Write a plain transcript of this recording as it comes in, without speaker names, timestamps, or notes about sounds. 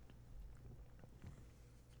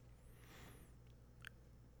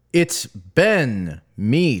It's Ben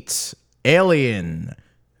meets Alien.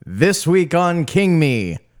 This week on King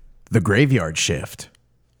Me, the Graveyard Shift.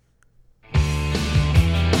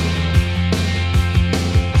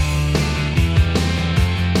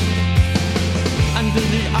 Under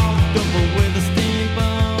the October with the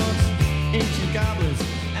steamboats, ancient goblins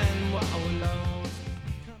and wallows.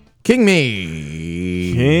 King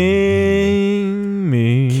Me. King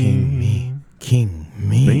me. King Me. King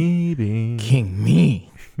Me. Baby. King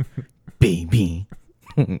Me. Baby.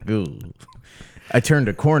 Ooh. I turned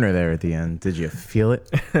a corner there at the end. Did you feel it?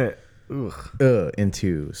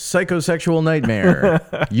 Into psychosexual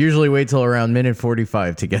nightmare. Usually wait till around minute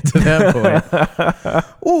 45 to get to that point.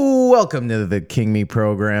 Ooh, welcome to the King Me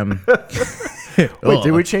program. Wait,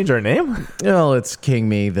 did we change our name? Well, it's King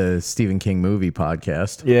Me, the Stephen King movie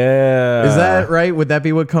podcast. Yeah. Is that right? Would that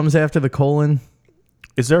be what comes after the colon?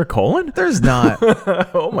 Is there a colon? There's not.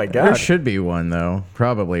 Oh my There god. should be one, though.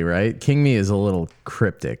 Probably, right? King Me is a little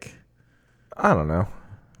cryptic. I don't know.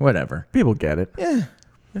 Whatever. People get it. Yeah.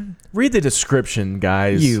 Read the description,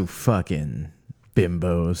 guys. You fucking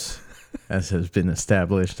bimbos, as has been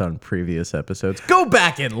established on previous episodes. Go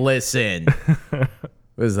back and listen. What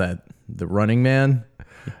is that? The Running Man?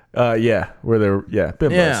 Yeah. Where they're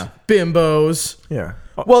bimbos. Yeah. Bimbos. Yeah.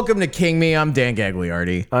 Welcome to King Me. I'm Dan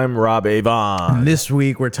Gagliardi. I'm Rob Avon. This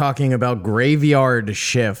week we're talking about Graveyard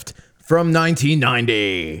Shift from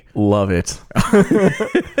 1990. Love it.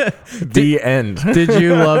 The end. Did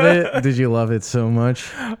you love it? Did you love it so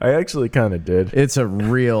much? I actually kind of did. It's a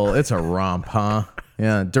romp, huh?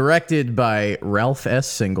 Yeah. Directed by Ralph S.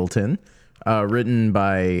 Singleton. Written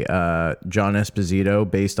by John Esposito,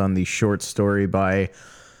 based on the short story by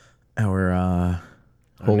our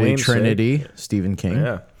Holy namesake. Trinity, Stephen King.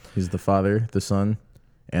 Yeah. He's the Father, the Son,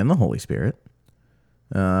 and the Holy Spirit.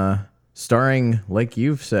 Starring, like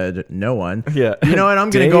you've said, no one. Yeah. You know what? I'm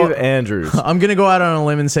gonna Dave go. Andrews. I'm gonna go out on a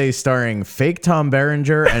limb and say starring fake Tom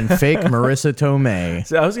Berenger and fake Marissa Tomei.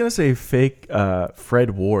 So I was gonna say fake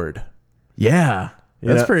Fred Ward. Yeah,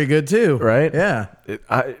 that's know- pretty good too, Right? Yeah.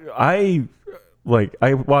 I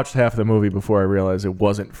watched half the movie before I realized it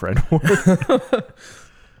wasn't Fred Ward.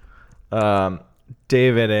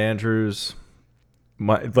 David Andrews,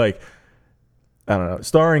 I don't know,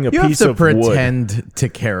 starring a You have piece to of wood. pretend to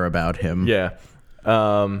care about him. Yeah.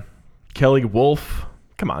 Kelly Wolf.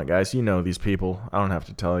 Come on, guys. You know these people. I don't have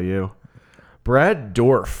to tell you. Brad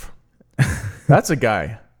Dourif. That's a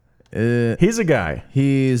guy. He's a guy.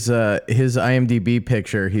 He's his IMDb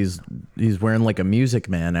picture. He's wearing like a Music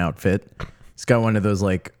Man outfit. He's got one of those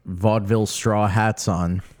like vaudeville straw hats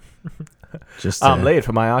on. Just I'm late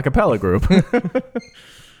for my a cappella group.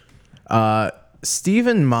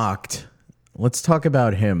 Stephen Mocked. Let's talk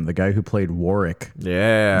about him, the guy who played Warwick,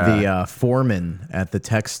 Yeah. the foreman at the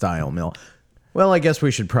textile mill. Well, I guess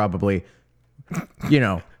we should probably,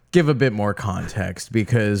 give a bit more context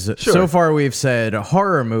because so far we've said a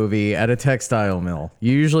horror movie at a textile mill.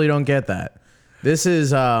 You usually don't get that. This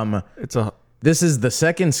is This is the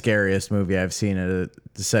second scariest movie I've seen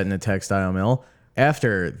set in a textile mill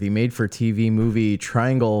after the made-for-TV movie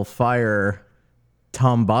Triangle Fire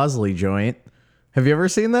Tom Bosley joint. Have you ever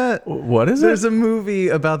seen that? What is There's it? a movie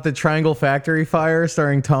about the Triangle Factory fire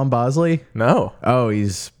starring Tom Bosley. No. Oh,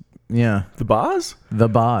 he's, The Boz? the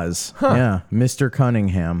Boz. Yeah, Mr.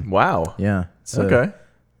 Cunningham. Wow. Yeah. Okay.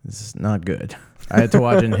 It's not good. I had to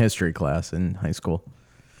watch it in history class in high school.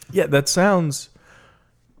 Yeah, that sounds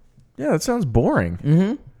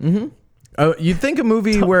boring. Oh, you'd think a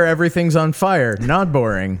movie where everything's on fire, not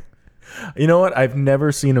boring. You know what? I've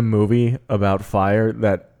never seen a movie about fire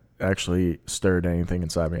that actually stirred anything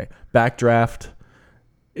inside me. Backdraft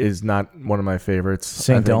is not one of my favorites.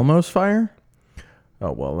 St. Elmo's fire?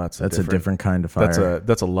 Oh well, that's a different kind of fire.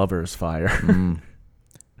 That's a lover's fire.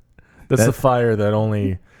 That's the fire that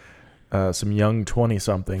only some young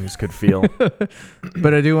 20-somethings could feel.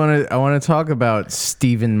 But I want to talk about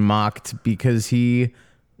Stephen Mocked because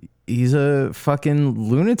he's a fucking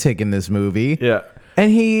lunatic in this movie. Yeah.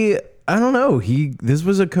 And I don't know, this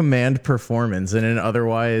was a command performance in an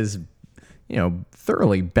otherwise,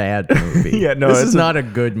 thoroughly bad movie. Yeah, no, this it's is not a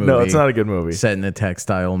good movie. No, it's not a good movie. Set in a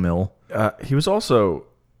textile mill. He was also,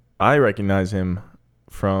 I recognize him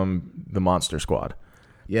from the Monster Squad.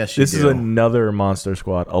 Yes, you This do. is another Monster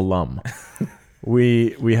Squad alum.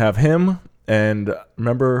 we have him, and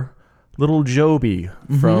remember little Joby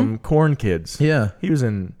from Corn Kids. Yeah. He was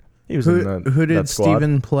in Who that did squad.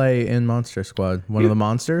 Stephen play in Monster Squad? One of the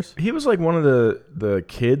monsters? He was like one of the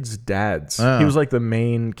kids' dads. Oh. He was like the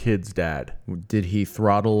main kid's dad. Did he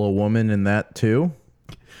throttle a woman in that too?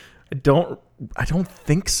 I don't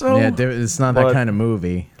think so. Yeah, it's not that but- kind of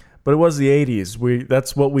movie. But it was the 80s.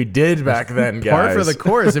 That's what we did back then, guys. Par for the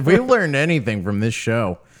course. If we learned anything from this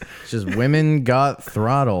show, it's just women got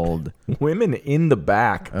throttled. Women in the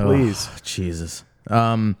back, please. Oh, Jesus.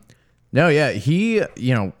 No, yeah, he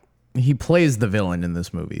plays the villain in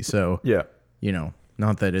this movie. So, Yeah.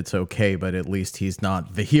 Not that it's okay, but at least he's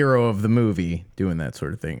not the hero of the movie doing that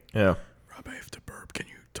sort of thing. Yeah. Rob, I have to burp. Can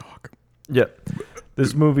you talk? Yeah.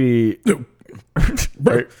 This movie.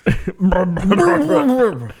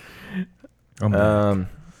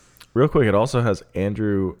 Real quick, it also has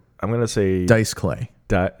Andrew. I'm gonna say Dice Clay.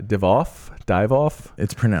 Dive off.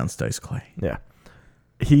 It's pronounced Dice Clay. Yeah.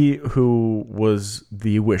 He who was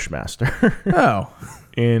the Wishmaster Oh.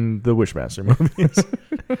 in the Wishmaster movies.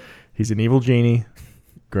 He's an evil genie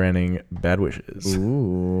granting bad wishes.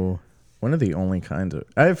 Ooh. One of the only kinds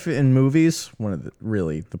of... in movies, one of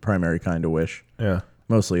the primary kind of wish. Yeah.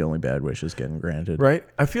 Mostly only bad wishes getting granted. Right?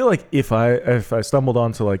 I feel like if I stumbled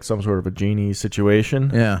onto like some sort of a genie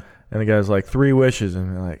situation, Yeah. and the guy's like 3 wishes,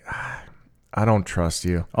 and you're like, I don't trust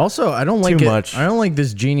you. Also, I don't like Too it. much. I don't like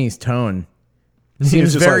this genie's tone. He Seems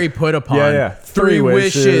was just very like, put upon. Yeah. 3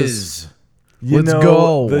 wishes. You Let's know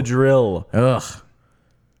go. the drill. Ugh.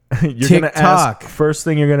 You're gonna Tick-tock. ask. First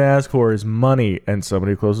thing you're gonna ask for is money, and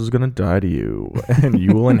somebody close is gonna die to you, and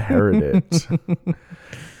you will inherit it.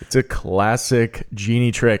 It's a classic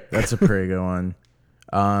genie trick. That's a pretty good one.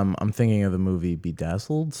 I'm thinking of the movie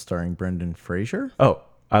Bedazzled, starring Brendan Fraser. Oh,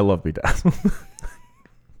 I love Bedazzled.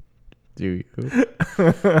 Do you?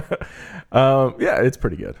 Yeah, it's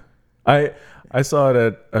pretty good. I saw it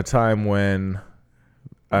at a time when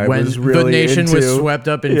I was really the nation was into- swept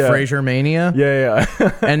up in Yeah. Frasier mania. Yeah.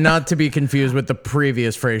 And not to be confused with the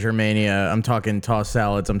previous Frasier mania. I'm talking tossed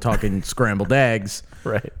salads. I'm talking scrambled eggs.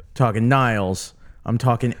 Right. Talking Niles. I'm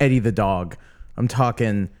talking Eddie the dog. I'm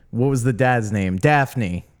talking, what was the dad's name?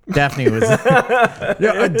 Daphne. Daphne was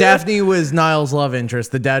Daphne was Niles' love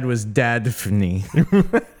interest. The dad was Daphne.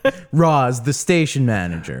 Roz, the station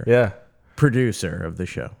manager, Yeah. producer of the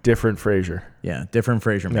show. Different Frasier. Yeah, different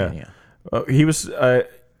Frasier Yeah. mania. He was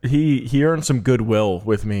he earned some goodwill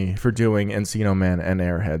with me for doing Encino Man and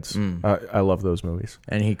Airheads. I love those movies.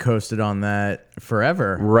 And he coasted on that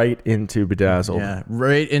forever. Right into Bedazzled. Yeah,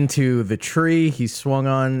 right into the tree he swung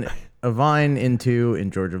on a vine into in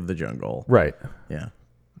George of the Jungle. Right. Yeah.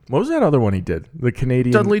 What was that other one he did? The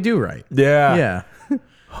Canadian. Dudley Do-Right. Yeah. Yeah.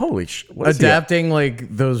 Holy sh! What is he- Adapting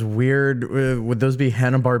like those weird, would those be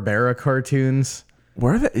Hanna-Barbera cartoons?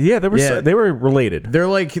 Were they? Yeah, they were. Yeah. They were related. They're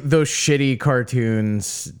like those shitty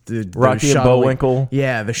cartoons. Those Rocky and shoddily- Bullwinkle.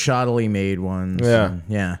 Yeah, the shoddily made ones. Yeah. And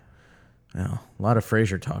yeah. Well, a lot of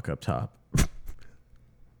Frasier talk up top.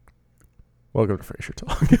 Welcome to Frasier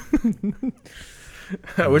Talk.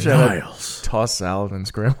 I wish I had Niles. tossed salad and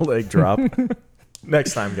scrambled egg drop.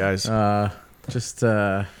 Next time, guys. The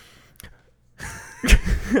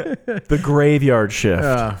Graveyard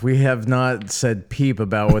Shift. We have not said peep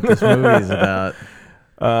about what this movie is about.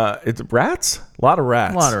 It's rats. A lot of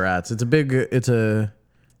rats. A lot of rats. It's a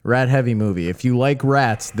rat heavy movie. If you like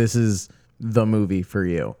rats, this is the movie for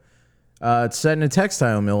you. It's set in a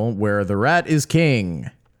textile mill where the rat is king.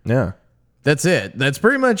 Yeah. That's it. That's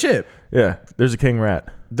pretty much it. Yeah. There's a king rat.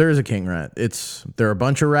 There's a king rat. There are a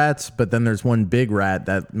bunch of rats, but then there's one big rat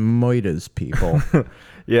that moitas people.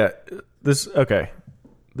 Yeah. Okay.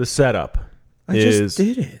 The setup I is. just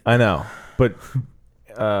did it. I know, but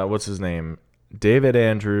what's his name? David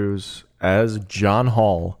Andrews as John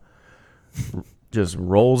Hall just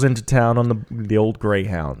rolls into town on the old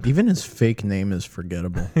Greyhound. Even his fake name is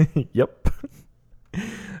forgettable. Yep.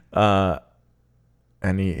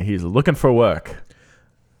 And he's looking for work.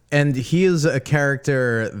 And he is a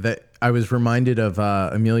character that I was reminded of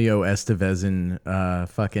Emilio Estevez in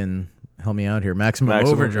fucking help me out here, Maximum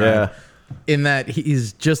Overdrive. Yeah. In that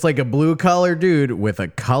he's just like a blue collar dude with a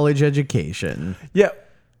college education. Yeah.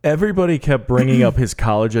 Everybody kept bringing up his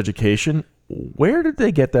college education. Where did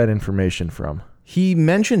they get that information from? He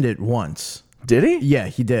mentioned it once. Did he? Yeah,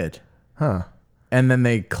 he did. Huh. And then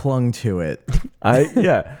they clung to it.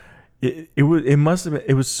 Yeah. It must have been,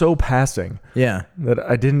 it was so passing Yeah. that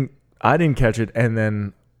I didn't catch it, and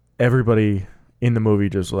then everybody in the movie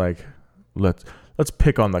just like let's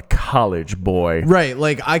pick on the college boy. Right.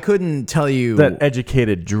 Like I couldn't tell you That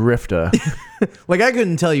educated drifter. like I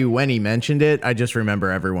couldn't tell you when he mentioned it. I just remember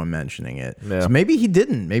everyone mentioning it. Yeah. So maybe he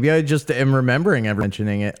didn't. Maybe I just am remembering everyone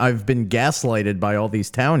mentioning it. I've been gaslighted by all these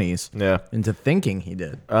townies Yeah. into thinking he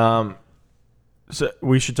did. So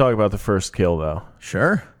we should talk about the first kill though.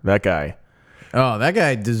 Sure. That guy. Oh, that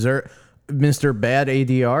guy Mr. Bad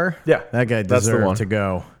ADR? Yeah, That guy that's the one. deserved to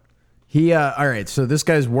go. He all right, so this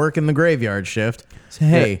guy's working the graveyard shift. So,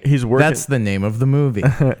 hey, Yeah, he's working- that's the name of the movie.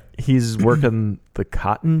 He's working the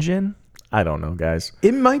cotton gin. I don't know, guys.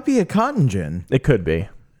 It might be a cotton gin. It could be.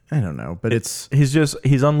 I don't know, but it's He's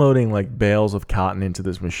unloading like bales of cotton into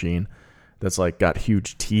this machine that's like got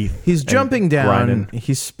huge teeth. he's and jumping down, grinding.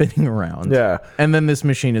 he's spinning around. Yeah. And then this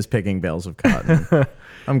machine is picking bales of cotton.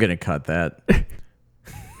 I'm going to cut that.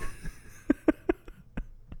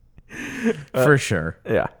 For sure.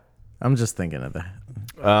 Yeah. I'm just thinking of that.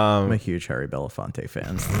 I'm a huge Harry Belafonte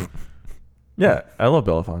fan. Yeah. I love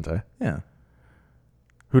Belafonte. Yeah.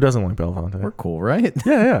 Who doesn't like Belafonte? We're cool, right?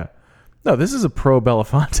 Yeah, yeah. No, this is a pro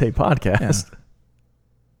Belafonte podcast.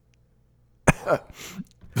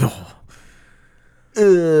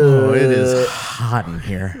 Oh, it is hot in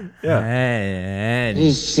here. Yeah.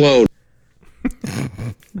 And Slow. I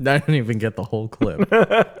don't even get the whole clip.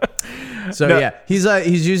 So yeah, he's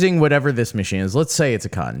using whatever this machine is. Let's say it's a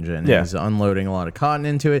cotton gin. Yeah. He's unloading a lot of cotton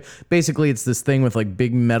into it. Basically, it's this thing with like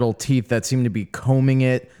big metal teeth that seem to be combing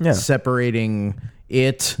it, Yeah. separating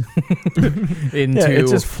it into Yeah,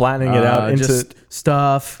 it's just flattening it out into just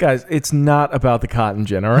stuff. Guys, it's not about the cotton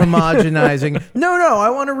gin, all right? Homogenizing. No, I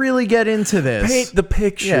want to really get into this. Paint the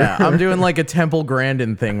picture. Yeah, I'm doing like a Temple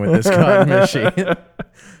Grandin thing with this cotton machine.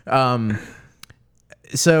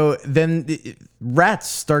 So then rats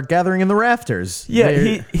start gathering in the rafters. Yeah,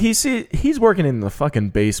 They're- he's working in the fucking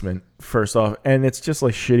basement first off, and it's just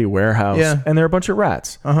like shitty warehouse. Yeah. And there are a bunch of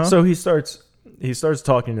rats. So he starts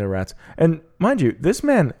talking to the rats, and mind you, this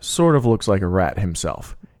man sort of looks like a rat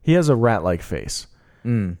himself. He has a rat-like face,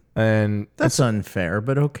 and that's unfair,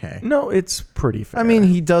 but okay. no, it's pretty fair. I mean,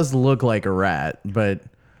 he does look like a rat, but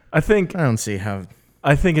I think I don't see how.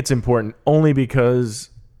 it's important only because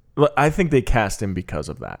I think they cast him because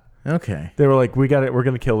of that. Okay, They were like, we're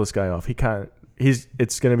gonna kill this guy off.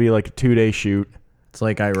 It's gonna be like a 2-day shoot. it's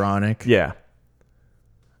like ironic. Yeah.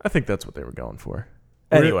 I think that's what they were going for.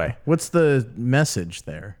 Anyway, what's the message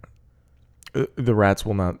there? the rats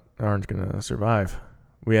aren't going to survive.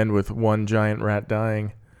 We end with one giant rat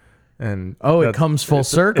dying, and Oh, it comes full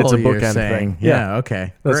circle. It's a you're bookend saying. thing. Yeah.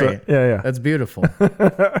 Okay. That's Great. yeah. That's beautiful.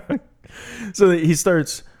 So he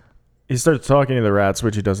starts talking to the rats,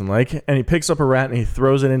 which he doesn't like, and he picks up a rat and he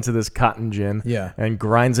throws it into this cotton gin. Yeah. And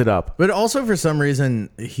grinds it up. But also for some reason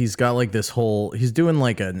he's got like this whole he's doing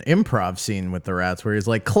like an improv scene with the rats where he's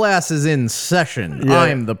like, class is in session. Yeah.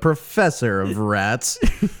 I'm the professor of rats.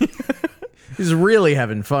 He's really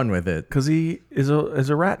having fun with it. Because he is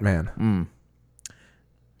a rat man.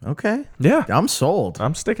 Okay. Yeah. I'm sold.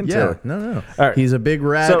 I'm sticking to Yeah. it. No. All right. He's a big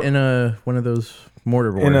rat So- in one of those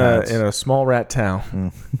mortarboard in hats. a small rat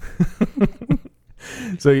town.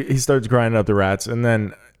 So he starts grinding up the rats, and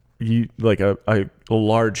then a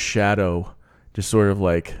large shadow just sort of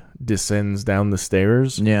like descends down the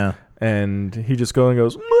stairs. Yeah. And he just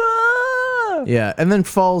goes, "Ah!" Yeah. And then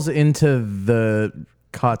falls into the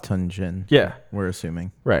cotton gin. Yeah, We're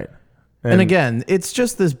assuming. right. And again, it's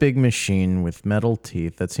just this big machine with metal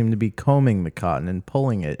teeth that seem to be combing the cotton and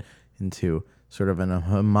pulling it into sort of a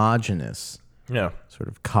homogeneous yeah, sort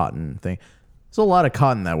of cotton thing. There's a lot of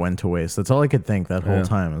cotton that went to waste. That's all I could think that whole Yeah.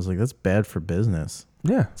 time. I was like, that's bad for business.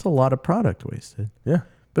 yeah, That's a lot of product wasted. yeah.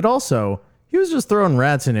 But also, he was just throwing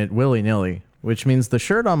rats in it willy-nilly, which means the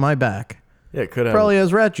shirt on my back Yeah, it could have. probably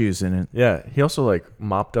has rat juice in it. Yeah, he also like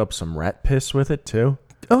mopped up some rat piss with it too.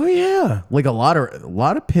 Oh, yeah. Like a lot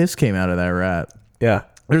of piss came out of that rat. Yeah,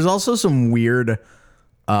 There's also some weird,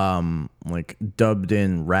 like dubbed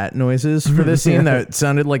in rat noises for this scene that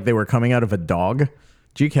sounded like they were coming out of a dog.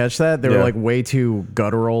 Did you catch that? They were Yeah. like way too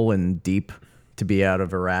guttural and deep to be out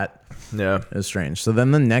of a rat. yeah, It was strange. So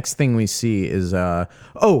then the next thing we see is,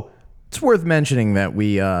 it's worth mentioning that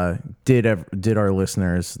we did our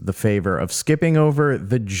listeners the favor of skipping over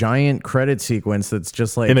the giant credit sequence that's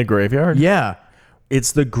just like in a graveyard. yeah.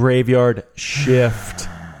 It's the graveyard shift.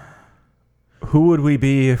 Who would we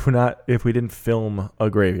be if we didn't film a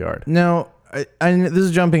graveyard? Now, I this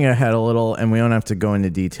is jumping ahead a little, and we don't have to go into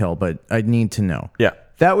detail, but I need to know. Yeah.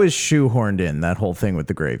 That was shoehorned in, that whole thing with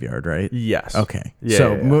the graveyard, right? Yes. Okay. Yeah,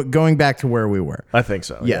 So yeah. going back to where we were. I think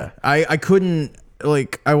so. Yeah. I couldn't,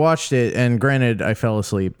 like, I watched it, and granted, I fell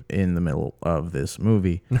asleep in the middle of this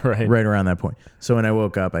movie. Right. Right around that point. So when I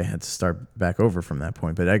woke up, I had to start back over from that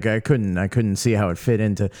point, but I couldn't see how it fit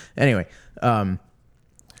into. Anyway,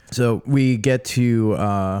 so we get to,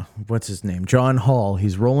 what's his name? John Hall.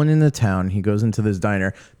 He's rolling into town. He goes into this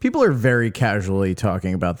diner. People are very casually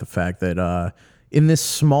talking about the fact that in this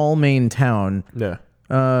small Maine town, Yeah.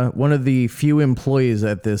 one of the few employees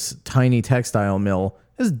at this tiny textile mill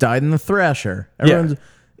has died in the thrasher. Everyone's,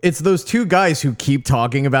 It's those two guys who keep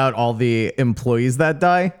talking about all the employees that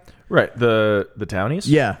die. Right. The townies?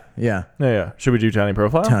 Yeah. Yeah. Should we do townie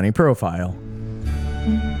profile? Townie profile.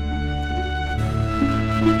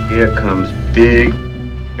 Here comes Big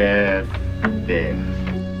Bad Bear.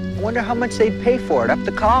 I wonder how much they'd pay for it up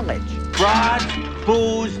to college. Broad,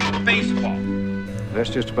 booze, baseball. That's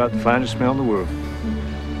just about the finest smell in the world.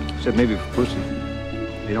 Except maybe for pussy.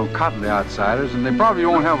 They don't cotton the outsiders, and they probably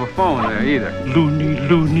won't have a phone there either. Loony,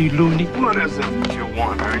 loony, loony. What is it you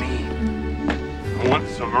want, Ernie? I want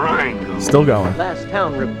some Rango. Still going. Last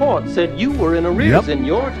town report said you were in arrears in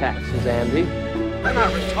your taxes, Andy. They're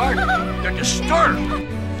not retarded. They're disturbed.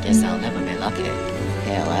 Guess I'll never be lucky.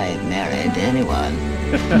 Hell, I ain't married anyone.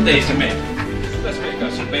 Daisy man, let's make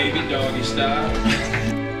us a baby doggy style.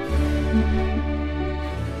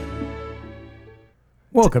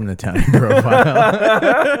 Welcome to Townie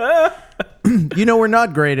Profile. You know, we're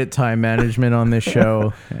not great at time management on this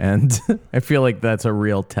show, and I feel like that's a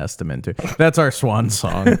real testament to. That's our swan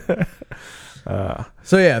song.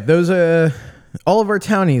 So yeah, those all of our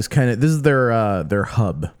townies kind of. This is their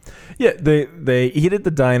hub. Yeah, they eat at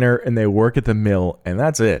the diner and they work at the mill, and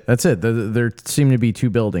that's it. That's it. There seem to be two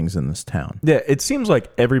buildings in this town. Yeah, it seems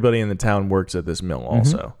like everybody in the town works at this mill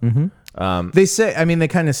also. They say, I mean, they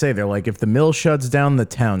kind of say they're like, if the mill shuts down, the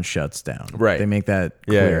town shuts down. Right. They make that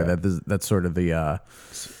Yeah, clear. yeah. That's sort of the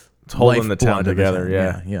It's holding the town lifeblood of together.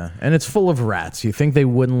 Yeah. yeah. And it's full of rats. You think they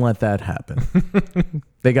wouldn't let that happen?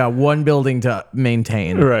 They got one building to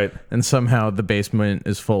maintain, Right. And somehow the basement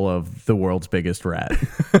is full of the world's biggest rat,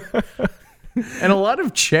 and a lot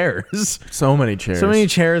of chairs. So many chairs. So many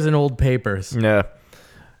chairs and old papers. Yeah.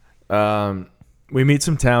 We meet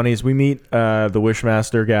some townies. We meet the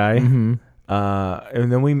Wishmaster guy,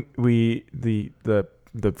 and then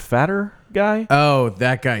the fatter guy. Oh,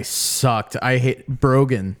 that guy sucked. I hate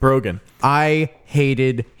Brogan. I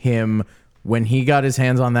hated him when he got his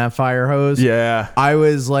hands on that fire hose. Yeah. I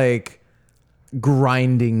was like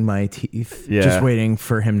grinding my teeth, Yeah. just waiting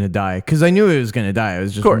for him to die, because I knew he was going to die. I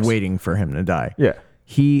was just course. waiting for him to die. Yeah.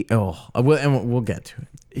 We'll get to it.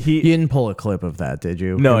 You didn't pull a clip of that, did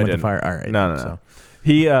you? No, Him I with the didn't. fire? All right. No. So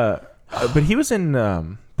He, but he was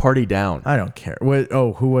in Party Down. I don't care. What?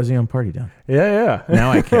 Oh, who was he on Party Down? Yeah.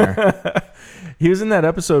 Now I care. He was in that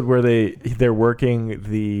episode where they're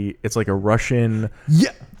working it's like a Russian.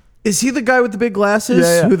 Yeah. Is he the guy with the big glasses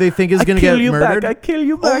Yeah. who they think is going to get murdered? I kill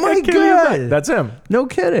you back. Oh my I kill you back. God. That's him. No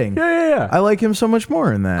kidding. Yeah. I like him so much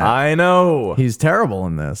more in that. I know. He's terrible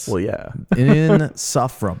in this. Well, yeah.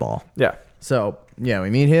 Insufferable. Yeah. So yeah,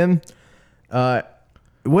 we meet him.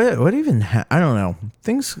 What even? I don't know.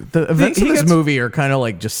 The events he of this gets- movie are kind of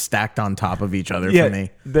like just stacked on top of each other Yeah. for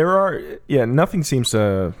me. There are. Yeah. Nothing seems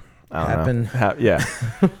to Happen. Yeah.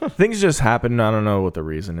 Things just happen. I don't know what the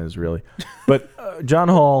reason is really, but John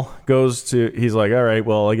Hall goes to. He's like, all right.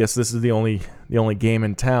 Well, I guess this is the only game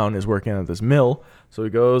in town is working at this mill. So he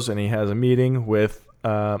goes and he has a meeting with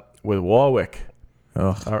Warwick,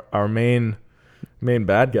 our main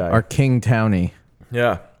bad guy, Our King Townie.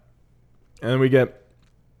 Yeah. And we get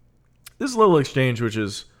this little exchange, which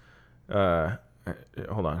is, hold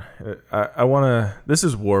on. I want to, this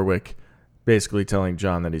is Warwick basically telling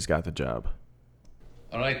John that he's got the job.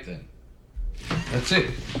 All right, then. That's it.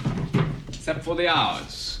 Except for the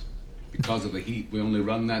hours. Because of the heat, we only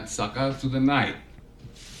run that sucker through the night.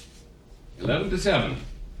 11 to 7.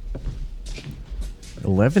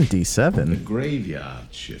 11D7. Graveyard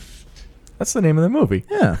shift. That's the name of the movie.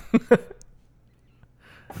 Yeah.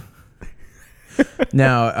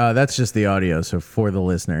 Now, that's just the audio. So for the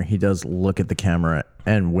listener, he does look at the camera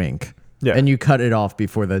and wink. Yeah. And you cut it off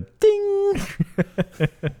before the ding.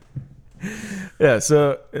 Yeah,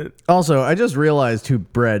 so Also, I just realized who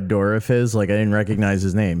Brad Dourif is. Like, I didn't recognize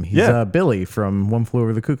his name. He's Yeah. Billy from One Flew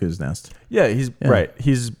Over the Cuckoo's Nest. he's right.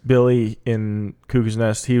 He's Billy in Cuckoo's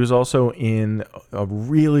Nest. He was also in a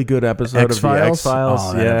really good episode of the X-Files.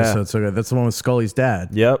 Oh, that episode's so good. That's the one with Scully's dad.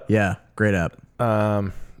 Yep. Yeah, great app.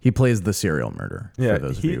 He plays the serial murderer. Yeah, for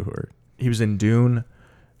those of you who are. He was in Dune,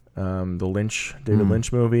 the David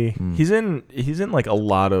Lynch movie. He's in like a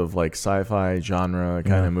lot of like sci-fi genre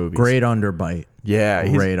kind of movies. Great underbite. Yeah,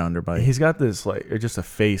 Great underbite. He's got this like just a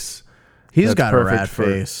face. He's that's got a perfect rat for-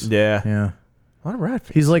 face. Yeah, Yeah. a lot of rat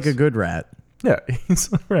faces. He's like a good rat. yeah. He's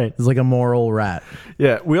right. He's like a moral rat.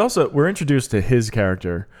 Yeah, we're introduced to his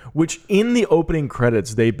character, which in the opening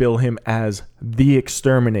credits they bill him as the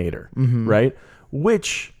Exterminator, right?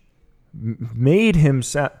 Which made him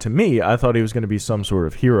to me. I thought he was going to be some sort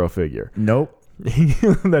of hero figure. Nope.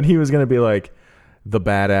 That he was going to be like the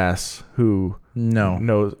badass who No.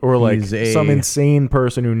 knows, or like He's some insane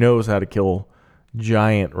person who knows how to kill,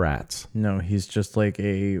 giant rats. No, he's just like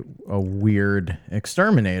a weird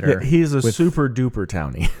exterminator. Yeah, he's a super duper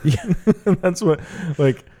townie. Yeah. That's what,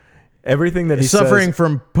 like, everything that he suffering says,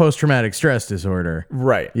 from post-traumatic stress disorder.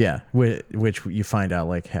 right. Yeah, which you find out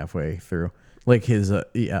like halfway through. Like his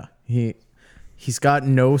he's got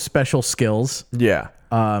no special skills. Yeah.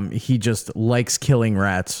 He just likes killing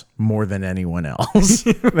rats more than anyone else.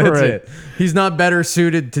 That's Right. it. He's not better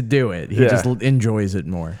suited to do it. He Yeah. just enjoys it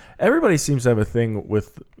more. Everybody seems to have a thing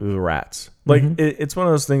with the rats. Like, it's one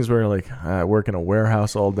of those things where, like, I work in a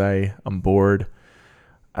warehouse all day. I'm bored.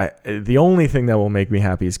 The only thing that will make me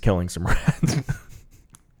happy is killing some rats.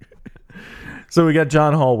 So we got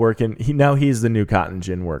John Hall working. He's the new cotton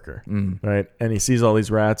gin worker, right? And he sees all these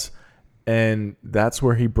rats, and that's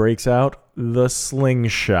where he breaks out the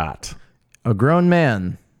slingshot. A grown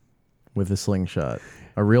man with a slingshot.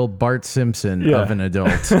 A real Bart Simpson of an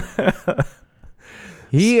adult.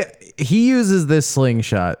 He uses this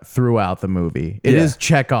slingshot throughout the movie. It is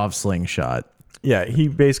Chekhov's slingshot. Yeah, he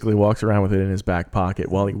basically walks around with it in his back pocket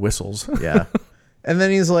while he whistles. Yeah. And then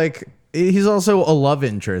he's also a love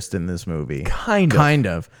interest in this movie. Kind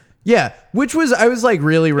of. Yeah, which was, I was like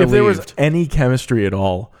really relieved. If there was any chemistry at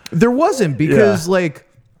all. There wasn't, because like,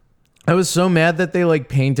 I was so mad that they like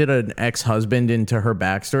painted an ex-husband into her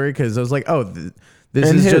backstory, because I was like, oh, this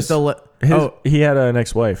And is his- just a... He had an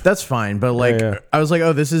ex-wife. That's fine, but like, Yeah. I was like,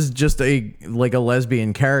 oh, this is just a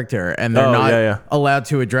lesbian character, and they're not allowed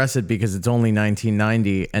to address it because it's only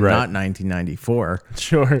 1990 and Right. not 1994.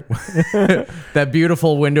 Sure. That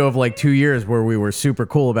beautiful window of like 2 years where we were super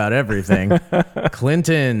cool about everything.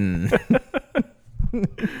 Clinton.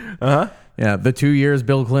 Yeah, the 2 years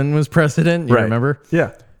Bill Clinton was president. You Right. remember?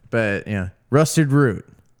 Yeah. But yeah, Rusted Root.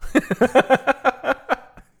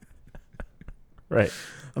 Right.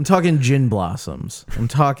 I'm talking Gin Blossoms. I'm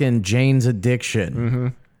talking Jane's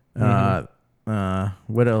Addiction.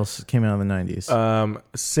 What else came out in the 90s?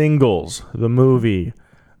 Singles, the movie,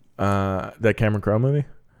 that Cameron Crowe movie.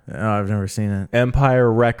 Oh, I've never seen it.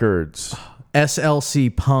 Empire Records.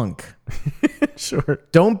 SLC Punk. Sure.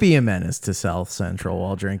 Don't be a menace to South Central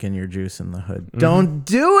while drinking your juice in the hood. Don't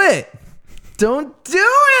do it. Don't do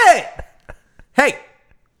it. Hey,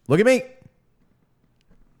 look at me.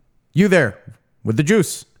 You there with the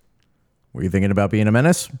juice. Were you thinking about being a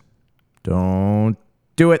menace? Don't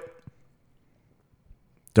do it.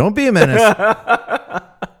 Don't be a menace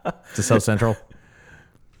to South Central.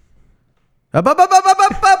 I'm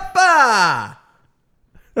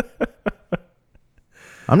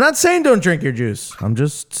not saying don't drink your juice. I'm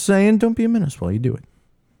just saying don't be a menace while you do it.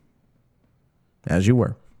 As you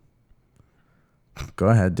were. Go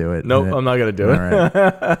ahead, do it. Nope, I'm not going to do it. All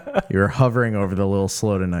right. You were hovering over the little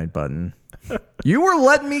slow tonight button. You were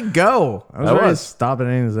letting me go. I was ready to stop at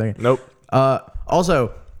any second. Nope.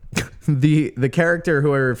 Also, the character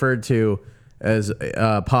who I referred to as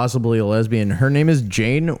possibly a lesbian, her name is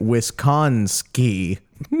Jane Wisconski.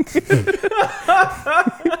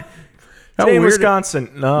 Jane Wisconsin.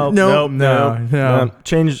 No.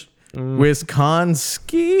 Change.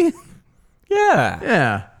 Wisconski? Yeah.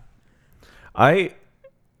 Yeah.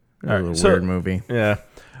 That was a weird movie. Yeah.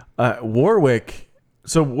 Warwick.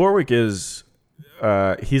 So Warwick is,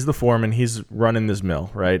 he's the foreman. He's running this mill,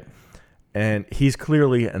 right? And he's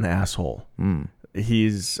clearly an asshole.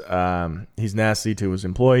 He's nasty to his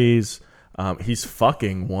employees. He's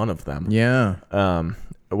fucking one of them. Yeah.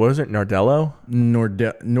 What was it? Nardello?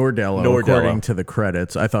 Nordello, according to the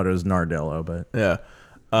credits. I thought it was Nardello, but Yeah.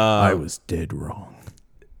 I was dead wrong.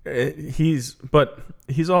 He's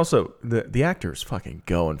also the actor's fucking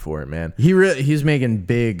going for it, man. He's making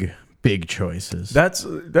big choices. That's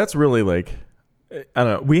really like, I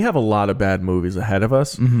don't know. We have a lot of bad movies ahead of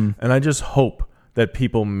us, and I just hope that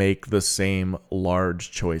people make the same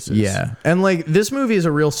large choices. Yeah, and like this movie is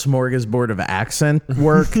a real smorgasbord of accent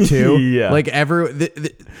work too. Yeah, like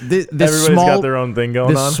everybody's small, got their own thing going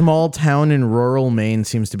on. This small town in rural Maine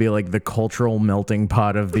seems to be like the cultural melting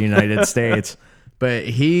pot of the United States, but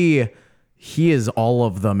he is all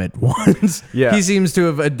of them at once. Yeah, he seems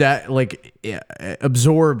to have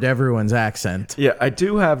absorbed everyone's accent. Yeah, I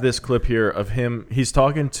do have this clip here of him. He's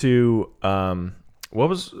talking to what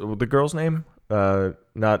was the girl's name?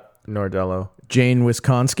 Not Nardello. Jane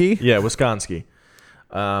Wisconski? Yeah, Wisconski.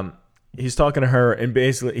 He's talking to her, and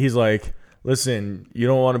basically he's like, listen, you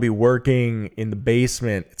don't want to be working in the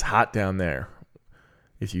basement. It's hot down there.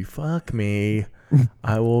 If you fuck me,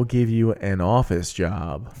 I will give you an office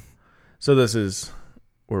job. So this is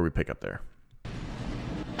where we pick up there.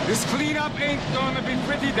 This cleanup ain't gonna be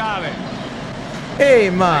pretty, darling. Hey,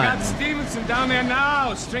 I man. got Stevenson down there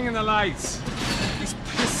now, stringing the lights. He's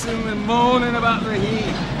pissing and moaning about the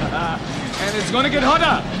heat. And it's gonna get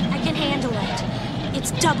hotter. I can handle it.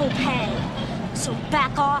 It's double pay. So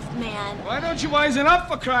back off, man. Why don't you wisen up,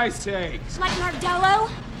 for Christ's sake? It's like Mardello.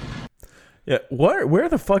 Yeah, where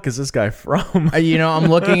the fuck is this guy from? I'm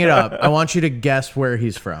looking it up. I want you to guess where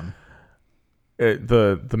he's from.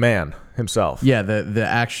 The man himself. Yeah,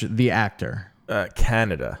 the actor.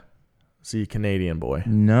 Canada. Is he a Canadian boy?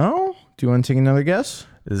 No? Do you want to take another guess?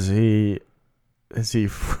 Is he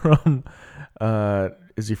from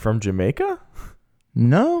Jamaica?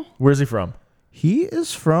 No. Where's he from? He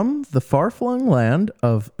is from the far-flung land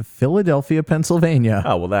of Philadelphia, Pennsylvania.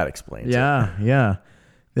 Oh, well, that explains it. Yeah.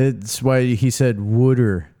 That's why he said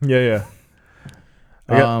Wooder. Yeah.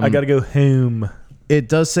 I got to go home. It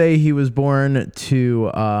does say he was born to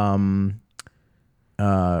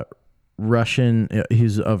Russian.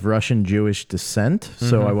 He's of Russian Jewish descent.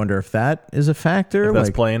 So I wonder if that is a factor. If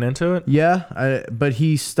that's playing into it? Yeah. But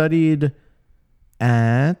he studied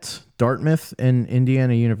at Dartmouth and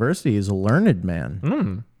Indiana University. He's a learned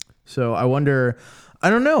man. So I wonder. I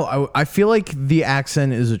don't know. I feel like the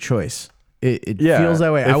accent is a choice. It feels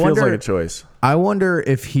that way. It feels like a choice. I wonder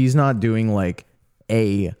if he's not doing like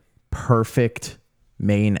a perfect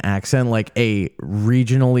Maine accent, like a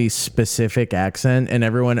regionally specific accent, and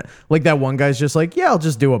everyone like that one guy's just like, yeah, I'll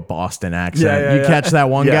just do a Boston accent. You catch that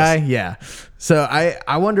one guy? Yeah. So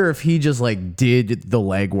I wonder if he just like did the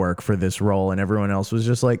legwork for this role, and everyone else was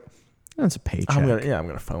just like, that's a paycheck. I'm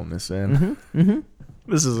gonna phone this in.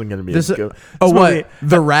 This isn't gonna be good. What?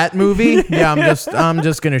 The Rat movie? Yeah, I'm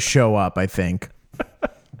just gonna show up, I think.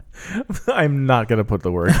 I'm not gonna put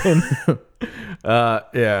the work in.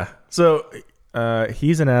 Yeah. So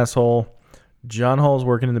he's an asshole. John Hall's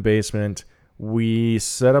working in the basement. We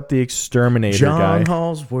set up the exterminator guy. John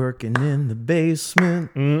Hall's working in the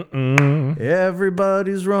basement.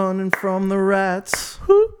 Everybody's running from the rats.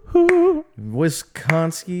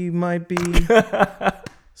 Wisconsin might be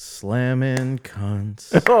slamming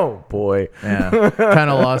cunts. Oh boy. Yeah. Kind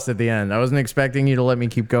of lost at the end. I wasn't expecting you to let me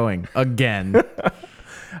keep going again.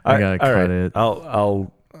 I gotta cut it.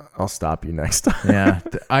 I'll stop you next time. Yeah.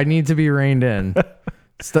 I need to be reined in.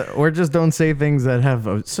 Or just don't say things that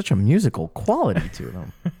have such a musical quality to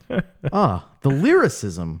them. The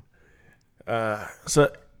lyricism.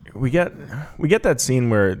 So we get that scene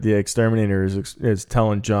where the exterminator is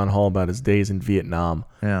telling John Hall about his days in Vietnam.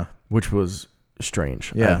 Yeah, which was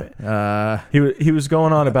strange. Yeah, he was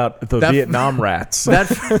going on about the Vietnam rats. That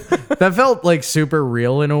felt like super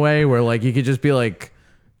real in a way, where like you could just be like,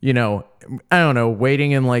 I don't know,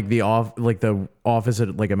 waiting in like the office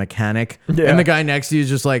at like a mechanic, and the guy next to you is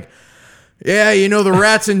just like, yeah, the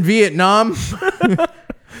rats in Vietnam.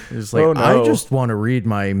 It's like, oh, no. I just want to read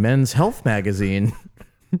my Men's Health magazine.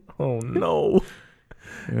 Oh no.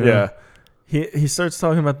 Yeah. He starts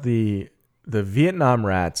talking about the Vietnam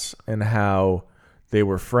rats and how they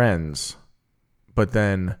were friends, but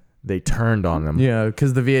then they turned on them. Yeah,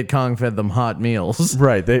 because the Viet Cong fed them hot meals.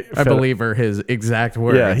 Right. I believe are his exact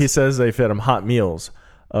words. Yeah, he says they fed him hot meals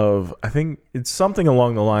of, I think it's something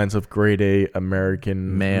along the lines of grade A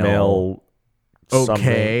American male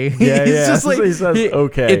okay. Something. Yeah, It's just like, he says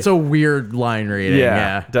okay. It's a weird line reading.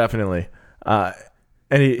 Yeah. Definitely.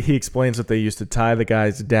 And he explains that they used to tie the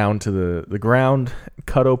guys down to the ground,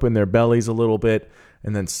 cut open their bellies a little bit,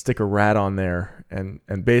 and then stick a rat on there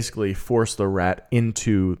and basically force the rat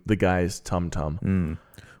into the guy's tum-tum.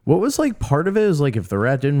 What was like part of it is like if the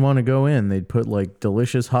rat didn't want to go in, they'd put like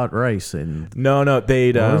delicious hot rice in. No,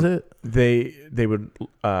 they'd what was it? They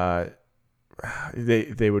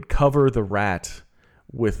would cover the rat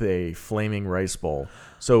with a flaming rice bowl.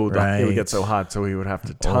 So it would get so hot so he would have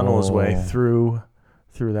to tunnel his way through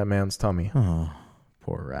that man's tummy. Oh,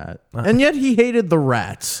 poor rat. And yet he hated the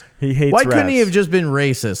rats. He hates Why rats. couldn't he have just been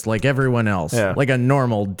racist like everyone else? Yeah. Like a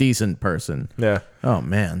normal, decent person. Yeah. Oh,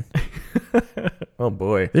 man. Oh,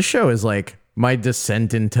 boy. This show is like my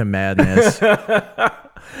descent into madness.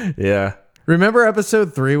 Yeah. Remember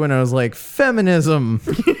episode 3 when I was like, feminism?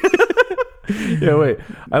 Yeah, wait.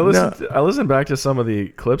 I listened back to some of the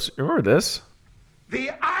clips. Remember this?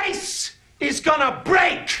 The ice is gonna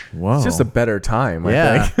break. Whoa. It's just a better time,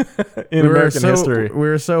 I think, in we American history. We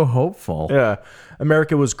were so hopeful. Yeah.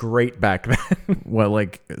 America was great back then. What,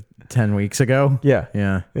 like 10 weeks ago? Yeah.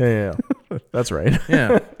 Yeah. Yeah. That's right.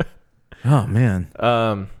 Yeah. Oh, man.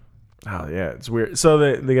 Oh, yeah. It's weird. So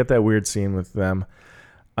they get that weird scene with them.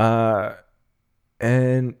 And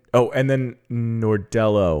then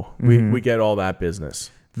Nordello. We get all that business.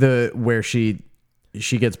 Where she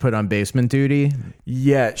gets put on basement duty.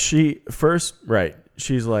 Yeah, she's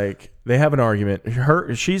like, they have an argument.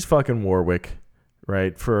 She's fucking Warwick,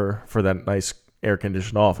 right? For that nice air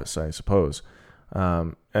conditioned office, I suppose.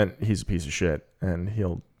 And he's a piece of shit, and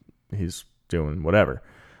he's doing whatever.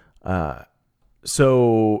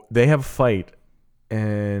 So they have a fight,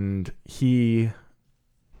 and he,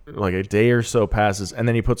 like a day or so passes, and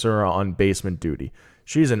then he puts her on basement duty.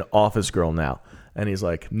 She's an office girl now. And he's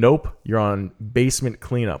like, nope, you're on basement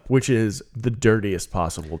cleanup, which is the dirtiest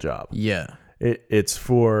possible job. Yeah. It's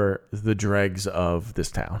for the dregs of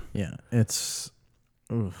this town. Yeah. It's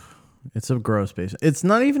a gross basement. It's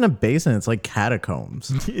not even a basement. It's like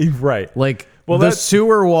catacombs. Right. Like, the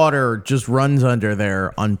sewer water just runs under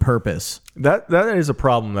there on purpose. That is a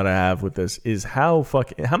problem that I have with this, is how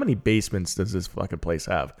many basements does this fucking place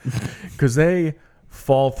have? Because they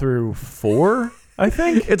fall through 4, I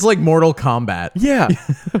think. It's like Mortal Kombat. Yeah.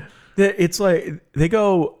 It's like they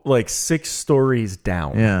go like 6 stories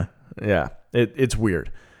down. Yeah. Yeah. It's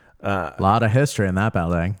weird. A lot of history in that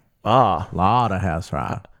building. A lot of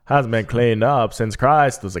history. Hasn't been cleaned up since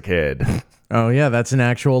Christ was a kid. Oh, yeah. That's an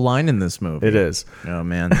actual line in this movie. It is. Oh,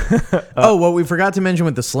 man. What we forgot to mention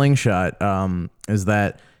with the slingshot is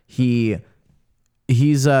that he's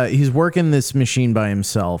working this machine by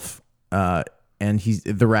himself, and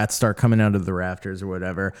the rats start coming out of the rafters or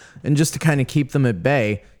whatever. And just to kind of keep them at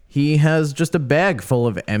bay, he has just a bag full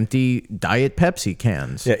of empty Diet Pepsi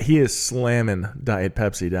cans. Yeah, he is slamming Diet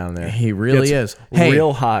Pepsi down there. He really is. Hey,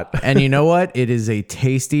 real hot. And you know what? It is a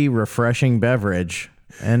tasty, refreshing beverage.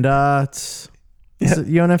 And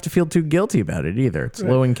you don't have to feel too guilty about it either. It's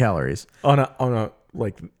low in calories. On a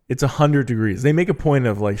like, it's 100 degrees. They make a point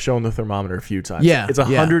of like showing the thermometer a few times. Yeah, it's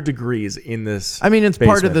 100 degrees in this. I mean, it's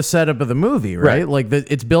basement. part of the setup of the movie, right? Like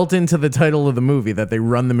it's built into the title of the movie that they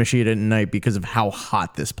run the machine at night because of how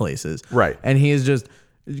hot this place is. Right. And he is just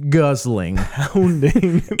guzzling,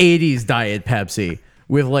 hounding 80s Diet Pepsi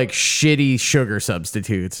with like shitty sugar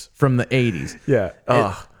substitutes from the 80s. Yeah.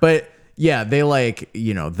 But yeah, they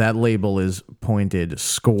that label is pointed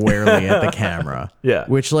squarely at the camera. Yeah.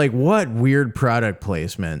 Which, like, what weird product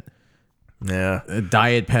placement. Yeah.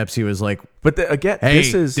 Diet Pepsi was like, but again, hey,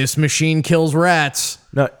 this machine kills rats.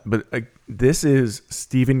 No, but this is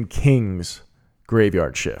Stephen King's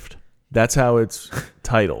Graveyard Shift. That's how it's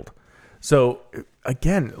titled. So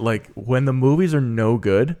again, like, when the movies are no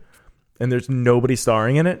good and there's nobody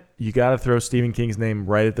starring in it, you got to throw Stephen King's name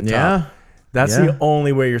right at the top. Yeah. That's the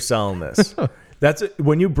only way you're selling this. That's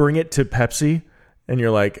when you bring it to Pepsi and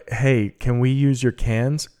you're like, "Hey, can we use your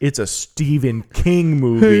cans?" It's a Stephen King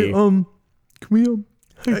movie. Hey,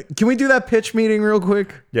 can we do that pitch meeting real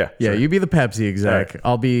quick? Yeah. Yeah, sure. you be the Pepsi exec. Right.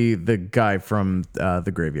 I'll be the guy from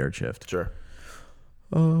the Graveyard Shift. Sure.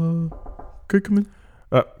 Could I come in?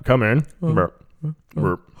 Come in.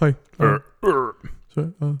 Hi.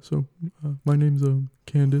 So my name's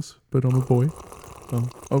Candace, but I'm a boy.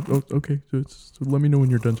 Okay. So let me know when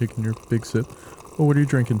you're done taking your big sip. Oh, what are you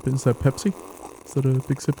drinking? Is that Pepsi? Is that a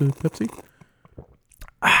big sip of Pepsi?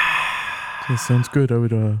 That sounds good. I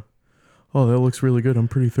would. Oh, that looks really good. I'm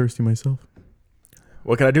pretty thirsty myself.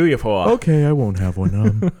 What can I do you for? Okay, I won't have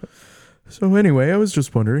one. So anyway, I was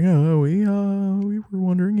just wondering. We were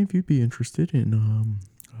wondering if you'd be interested in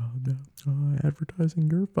advertising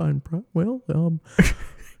your fine product. Well,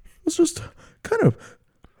 it's just kind of.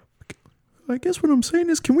 I guess what I'm saying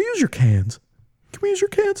is, can we use your cans? Can we use your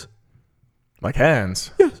cans? My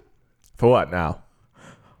cans? Yes. For what now?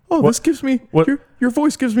 Oh, what? This gives me... What? Your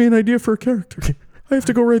voice gives me an idea for a character. I have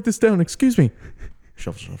to go write this down. Excuse me.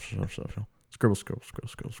 Shuffle. Scribble.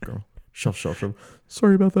 Shuffle.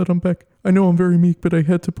 Sorry about that. I'm back. I know I'm very meek, but I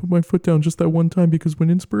had to put my foot down just that one time because when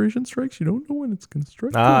inspiration strikes, you don't know when it's going to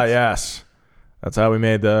strike. Ah, yes. That's how we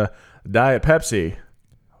made the Diet Pepsi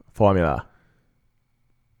formula.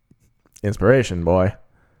 Inspiration, boy.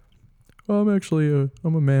 Well, I'm actually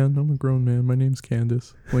I'm a man. I'm a grown man. My name's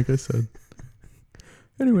Candace, like I said.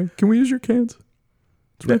 Anyway, can we use your cans?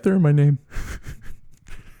 It's right there in my name.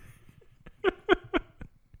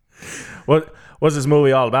 What's this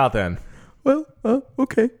movie all about then? Well,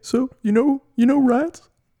 okay. So you know rats?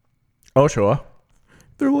 Oh, sure.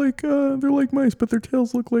 They're like mice, but their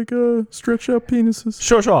tails look like stretched out penises.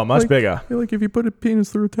 Sure, much bigger. Like if you put a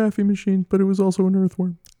penis through a taffy machine, but it was also an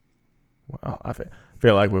earthworm. Well, I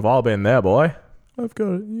feel like we've all been there, boy. I've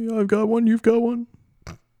got it. Yeah, I've got one. You've got one.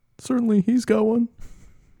 Certainly, he's got one.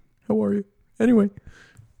 How are you? Anyway,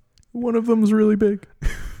 one of them's really big,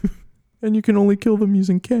 and you can only kill them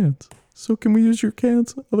using cans. So can we use your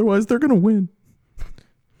cans? Otherwise, they're gonna win.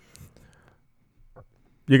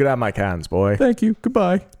 You can have my cans, boy. Thank you.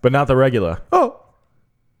 Goodbye. But not the regular. Oh.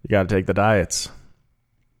 You gotta take the diets.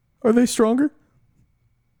 Are they stronger?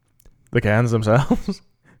 The cans themselves?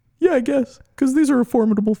 Yeah, I guess. Because these are a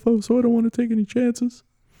formidable foe, so I don't want to take any chances.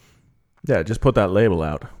 Yeah, just put that label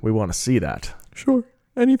out. We want to see that. Sure.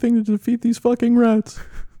 Anything to defeat these fucking rats.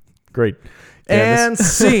 Great. Yeah, And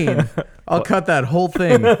scene. I'll cut that whole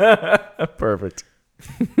thing. Perfect.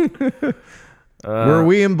 Were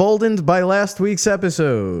we emboldened by last week's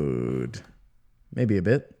episode? Maybe a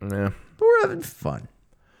bit. Yeah. But we're having fun.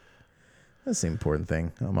 That's the important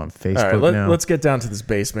thing. I'm on Facebook All right, now. let's get down to this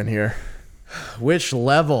basement here. Which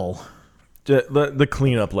level? The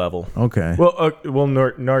cleanup level. Okay. Well,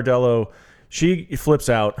 Nardello, she flips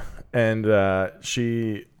out, and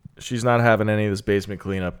she's not having any of this basement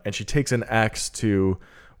cleanup, and she takes an axe to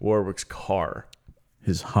Warwick's car.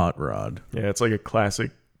 His hot rod. Yeah, it's like a classic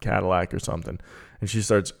Cadillac or something, and she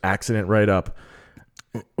starts axing it right up.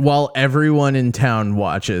 While everyone in town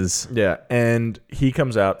watches. Yeah, and he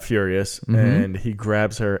comes out furious, and he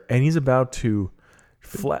grabs her, and he's about to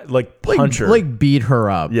punch her. Like beat her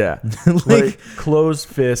up. Yeah. like closed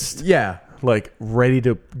fist. Yeah. Like ready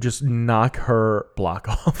to just knock her block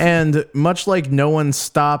off. And much like no one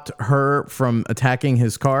stopped her from attacking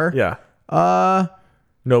his car. Yeah.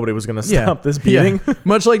 Nobody was going to stop this beating. Yeah.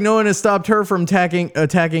 Much like no one has stopped her from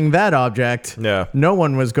attacking that object. Yeah. No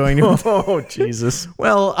one was going to. Oh, Jesus.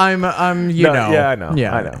 Well, I'm you know. Yeah, I know.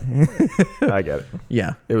 Yeah. I know. I get it.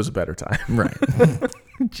 Yeah. It was a better time. Right.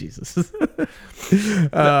 Jesus.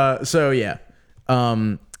 So yeah.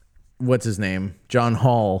 What's his name? John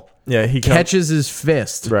Hall. Yeah, he catches his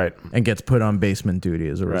fist. Right. And gets put on basement duty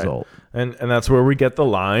as a result. And that's where we get the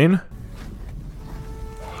line.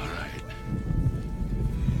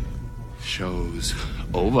 Show's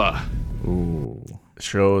over. Ooh.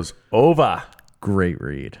 Show's over. Great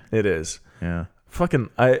read. It is. Yeah.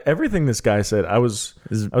 Fucking everything this guy said, I was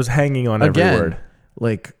hanging on every word.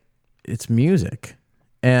 Like, it's music.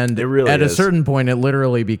 And it really at is. a certain point it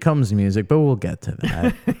literally becomes music, but we'll get to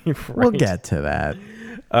that. Right. We'll get to that.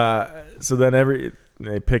 So then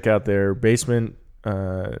they pick out their basement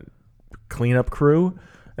cleanup crew.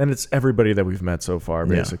 And it's everybody that we've met so far,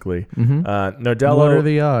 basically. Yeah. Mm-hmm. Nardello. What are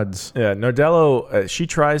the odds? Yeah, Nardello, she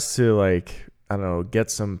tries to, get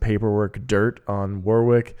some paperwork dirt on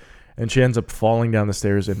Warwick, and she ends up falling down the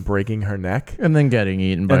stairs and breaking her neck. And then getting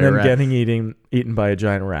eaten by a rat. And then getting eaten by a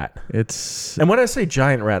giant rat. And when I say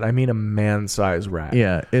giant rat, I mean a man-sized rat.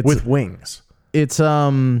 Yeah. With wings. It's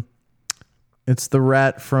the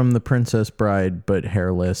rat from The Princess Bride, but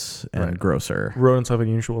hairless and grosser. Rodents of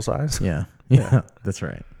unusual size. Yeah. Yeah, that's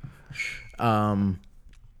right. Yeah,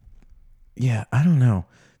 I don't know.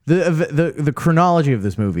 The chronology of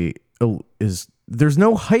this movie is there's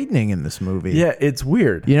no heightening in this movie. Yeah, it's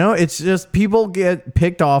weird. You know, it's just people get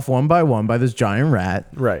picked off one by one by this giant rat.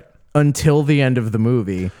 Right. Until the end of the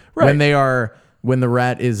movie. Right. When the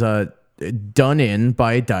rat is done in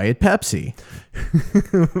by Diet Pepsi.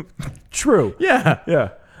 True. Yeah. Yeah.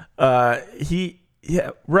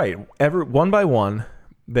 Right. One by one,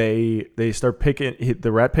 they start picking.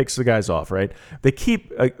 The rat picks the guys off. Right. They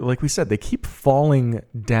keep, like we said, they keep falling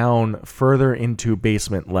down further into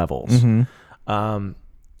basement levels. Mm-hmm.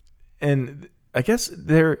 And I guess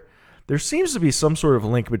there seems to be some sort of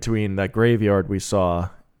link between that graveyard we saw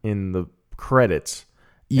in the credits.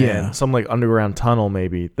 Yeah. And some underground tunnel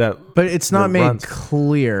maybe but it's not made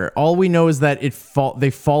clear. All we know is that they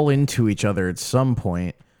fall into each other at some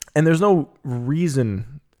point. And there's no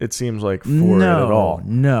reason, it seems like, for it at all.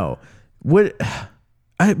 No.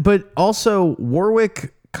 But also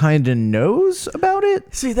Warwick kind of knows about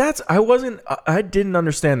it. See, I didn't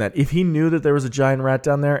understand that. If he knew that there was a giant rat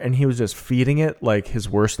down there and he was just feeding it like his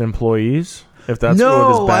worst employees, if that's what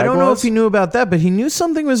his bag I don't know was. if he knew about that, but he knew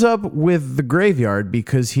something was up with the graveyard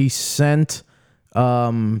because he sent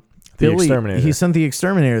Billy. Exterminator. He sent the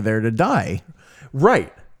exterminator there to die.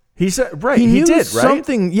 Right. He said right. He He knew did, right?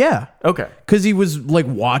 something. Yeah. Okay. Because he was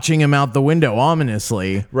watching him out the window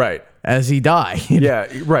ominously. Right. As he died. Yeah.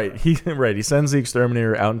 Right. He sends the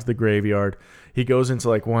exterminator out into the graveyard. He goes into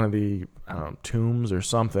one of the tombs or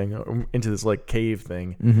something, or into this cave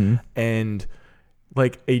thing, mm-hmm. and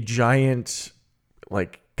a giant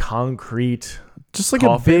concrete, just like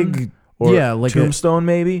a big tombstone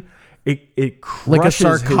maybe. It crushes like a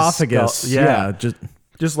sarcophagus. His skull. Yeah.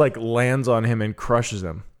 Just lands on him and crushes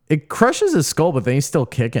him. It crushes his skull, but then he's still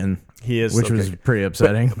kicking. He is, which was pretty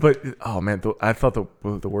upsetting. But oh man, I thought the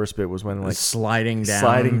worst bit was when sliding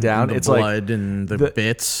down, the it's blood and the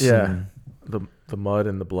bits. Yeah, and the mud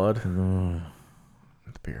and the blood. The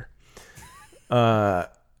beer.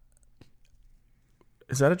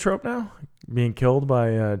 Is that a trope now? Being killed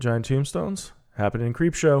by giant tombstones? Happened in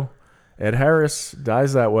Creepshow. Ed Harris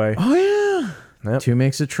dies that way. Oh yeah. Yep. Two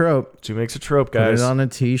makes a trope. Two makes a trope, guys. Put it on a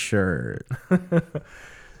t-shirt.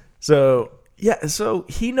 So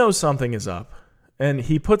he knows something is up, and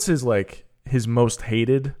he puts his most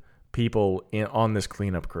hated people on this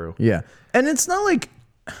cleanup crew. Yeah. And it's not like,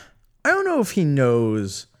 I don't know if he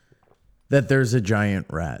knows that there's a giant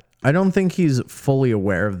rat. I don't think he's fully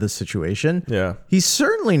aware of the situation. Yeah. He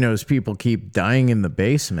certainly knows people keep dying in the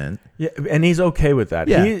basement. Yeah, and he's okay with that.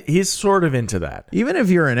 Yeah. He's sort of into that. Even if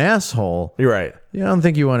you're an asshole, You're right. I don't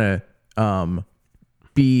think you want to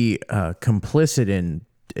be complicit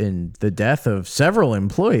in the death of several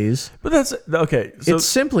employees. But that's okay. So It's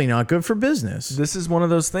simply not good for business. this is one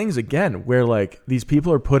of those things again where like these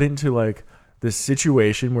people are put into like this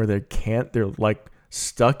situation where they're like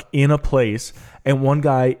stuck in a place, and one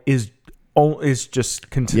guy is just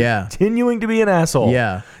continuing to be an asshole.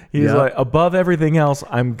 Yeah. He's Yep. like, above everything else,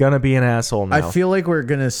 I'm gonna be an asshole now. I feel like we're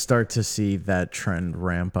gonna start to see that trend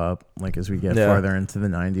ramp up, like as we get farther into the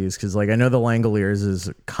 90s. Because like I know the Langoliers is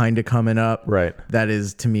kind of coming up. Right. That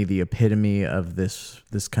is to me the epitome of this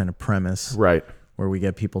kind of premise. Right. Where we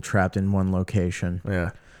get people trapped in one location.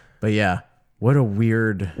 Yeah. But yeah, what a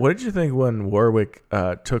weird. What did you think when Warwick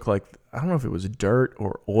took like, I don't know if it was dirt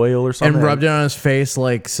or oil or something, And rubbed it on his face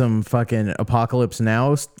like some fucking Apocalypse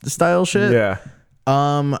Now style shit? Yeah.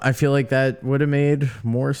 I feel like that would have made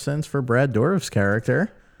more sense for Brad Dourif's character.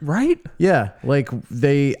 Right? Yeah, like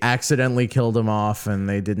they accidentally killed him off and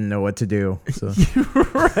they didn't know what to do. So.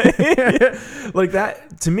 Right. Like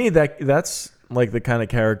that, to me, that's like the kind of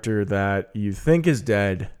character that you think is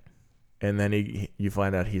dead, and then you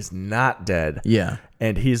find out he's not dead. Yeah.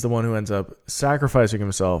 And he's the one who ends up sacrificing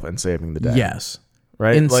himself and saving the day. Yes.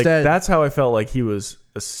 Right? Instead, like that's how I felt like he was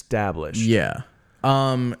established. Yeah.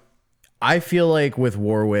 I feel like with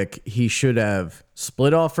Warwick, he should have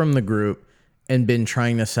split off from the group and been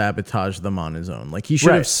trying to sabotage them on his own. Like he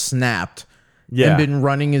should have snapped and been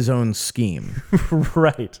running his own scheme.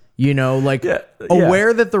 Right. You know, like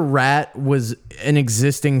aware that the rat was an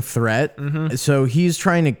existing threat. So he's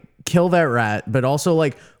trying to kill that rat, but also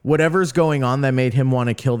like whatever's going on that made him want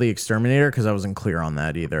to kill the exterminator, because I wasn't clear on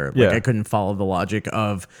that either. Like I couldn't follow the logic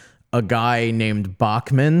of a guy named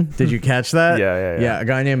Bachman. Did you catch that? Yeah. A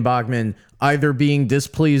guy named Bachman either being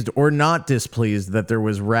displeased or not displeased that there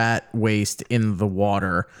was rat waste in the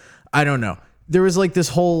water. I don't know. There was like this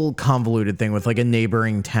whole convoluted thing with like a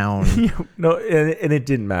neighboring town. No, and it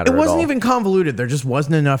didn't matter. It wasn't at all. even convoluted. There just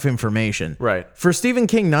wasn't enough information. Right. For Stephen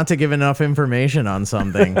King not to give enough information on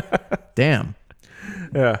something. Damn.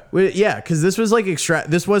 Yeah. Well, yeah, because this was like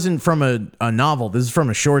this wasn't from a novel. This is from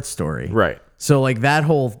a short story. Right. So like that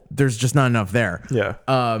whole, there's just not enough there. Yeah.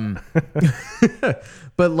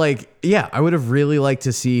 But like, yeah, I would have really liked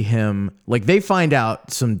to see him, like they find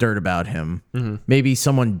out some dirt about him. Maybe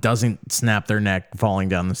someone doesn't snap their neck falling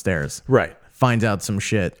down the stairs. Right. Finds out some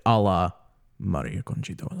shit a la Maria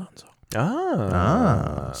Conchita Alonso.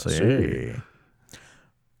 See.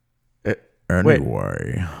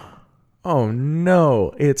 Anyway. Oh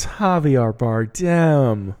no, it's Javier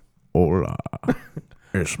Bardem. Hola.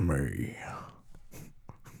 It's me.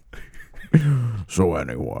 So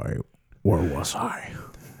anyway, where was I?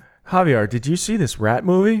 Javier, did you see this rat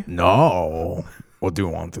movie? No. What do you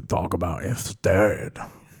want to talk about instead?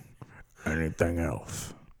 Anything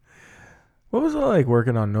else? What was it like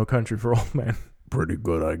working on No Country for Old Men? Pretty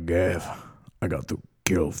good, I guess. I got to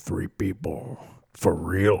kill 3 people. For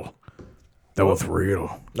real. That was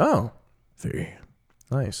real. Oh. See.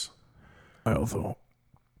 Nice. I also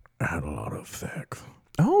had a lot of sex.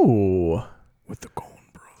 Oh. With the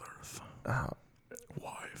Coen brothers.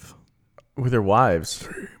 Wife. With their wives?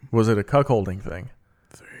 See. Was it a cuckolding thing?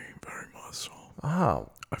 See, very much so. Oh.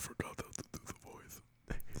 I forgot how to do the voice.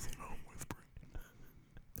 I'm whispering.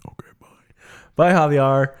 Okay, bye. Bye,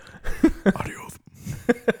 Javier. Adios.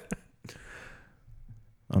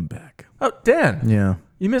 I'm back. Oh, Dan. Yeah.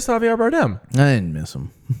 You missed Javier Bardem. I didn't miss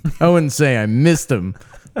him. I wouldn't say I missed him.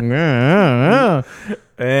 Anywho.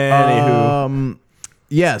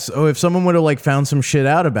 Yes. Oh, if someone would have like found some shit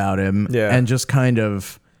out about him and just kind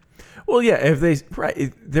of. Well, yeah, if they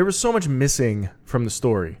there was so much missing from the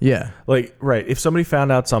story. Yeah. Like, right, if somebody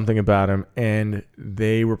found out something about him and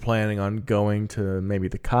they were planning on going to maybe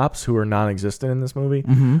the cops who are non-existent in this movie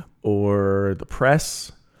or the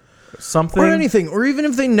press, something. Or anything. Or even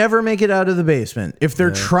if they never make it out of the basement. If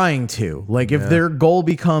they're trying to. Like, if their goal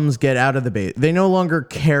becomes get out of the basement. They no longer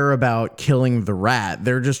care about killing the rat.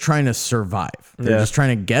 They're just trying to survive. They're just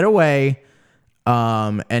trying to get away.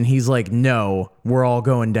 And he's like, no, we're all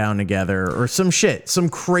going down together, or some shit, some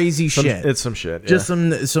crazy shit. It's some shit. Just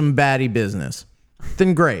some baddie business.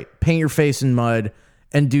 Then great. Paint your face in mud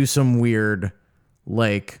and do some weird,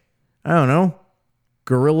 like, I don't know,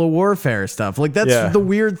 guerrilla warfare stuff. Like, that's the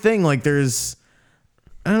weird thing. Like, there's,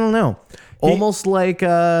 I don't know, almost like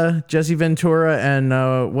Jesse Ventura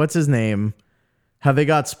and what's his name? How they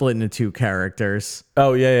got split into two characters.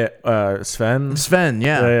 Oh yeah. Sven.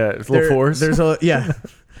 Yeah. It's a little force.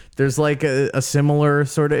 There's like a similar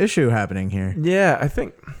sort of issue happening here. Yeah, I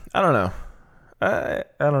think I don't know. I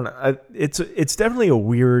don't know. It's definitely a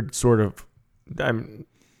weird sort of.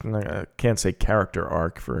 I can't say character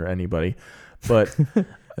arc for anybody, but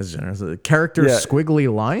as generous a character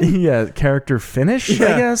squiggly line. Yeah, character finish.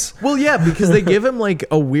 I guess. Well, yeah, because they give him like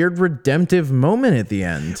a weird redemptive moment at the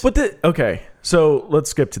end. But okay, so let's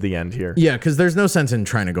skip to the end here. Yeah, because there's no sense in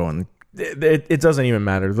trying to go on. It doesn't even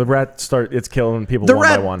matter. The rat it's killing people one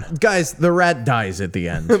by one. Guys, the rat dies at the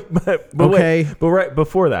end. but okay, but right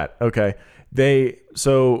before that, okay.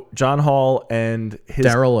 So John Hall and his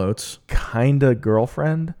Daryl Oates kinda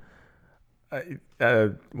girlfriend,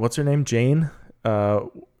 what's her name? Jane,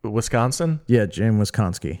 Wisconsin. Yeah, Jane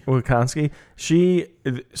Wisconsin.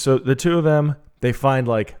 So the two of them, they find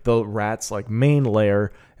like the rat's like main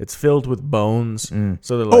lair. It's filled with bones.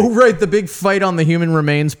 So they're like, oh right, the big fight on the human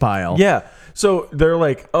remains pile. Yeah. So they're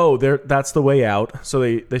like, that's the way out. So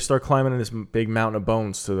they start climbing in this big mountain of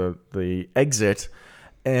bones to the exit.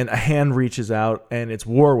 And a hand reaches out, and it's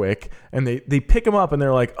Warwick, and they pick him up, and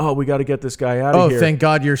they're like, "Oh, we got to get this guy out of here." Oh, thank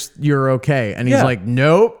God you're okay. And he's like,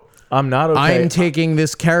 "Nope, I'm not okay. I'm taking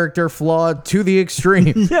this character flaw to the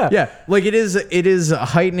extreme." Yeah. Like it is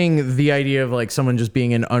heightening the idea of like someone just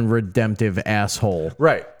being an unredemptive asshole.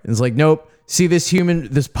 Right. And it's like, nope. See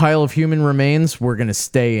this pile of human remains? We're gonna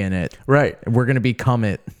stay in it. Right. We're gonna become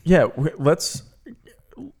it. Yeah.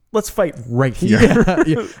 Let's fight right here.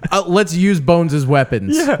 Let's use bones as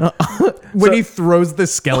weapons. Yeah. When he throws the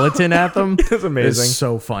skeleton at them, it's amazing. It's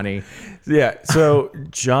so funny. Yeah. So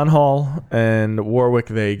John Hall and Warwick,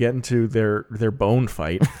 they get into their bone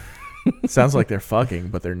fight. Sounds like they're fucking,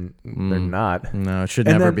 but they're not. No, it should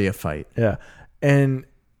never be a fight. Yeah. And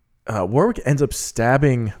Warwick ends up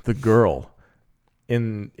stabbing the girl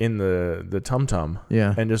in the tum-tum.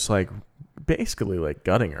 Yeah. And just like basically like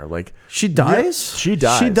gutting her. Like she dies? She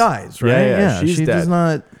dies, right? Yeah, she's she dead. Does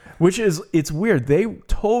not. Which is, it's weird. They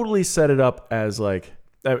totally set it up as like,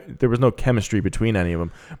 there was no chemistry between any of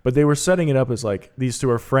them, but they were setting it up as like these two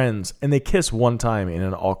are friends and they kiss one time in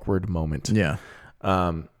an awkward moment. Yeah.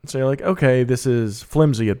 So you're like, okay, this is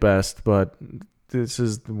flimsy at best, but this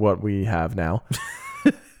is what we have now.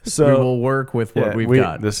 So we will work with what we've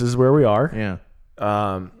got. This is where we are. Yeah.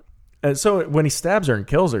 And so when he stabs her and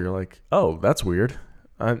kills her, you're like, oh, that's weird.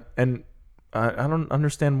 And I don't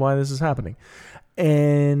understand why this is happening.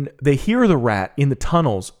 And they hear the rat in the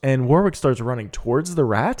tunnels, and Warwick starts running towards the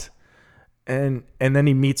rat, and then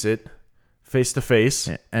he meets it face to face.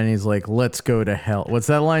 And he's like, let's go to hell. What's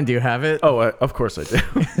that line? Do you have it? Oh, of course I do.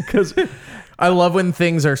 Because I love when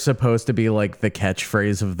things are supposed to be like the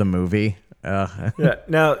catchphrase of the movie. Yeah.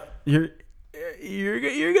 Now, you're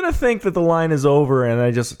gonna think that the line is over and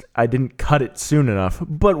I didn't cut it soon enough,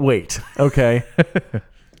 but wait, okay.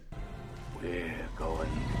 We're going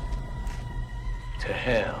to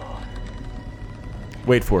hell.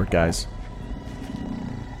 Wait for it, guys.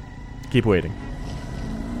 Keep waiting.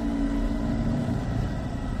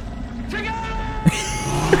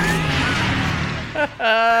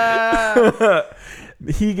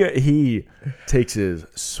 He takes his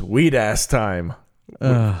sweet ass time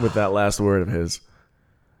with that last word of his.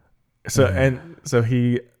 So him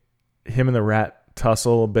and the rat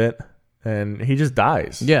tussle a bit, and he just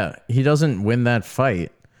dies. Yeah, he doesn't win that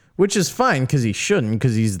fight, which is fine because he shouldn't,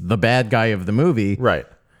 because he's the bad guy of the movie. Right.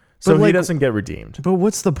 So But, he like, doesn't get redeemed. But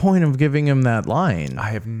what's the point of giving him that line? I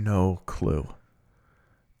have no clue.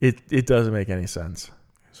 It doesn't make any sense.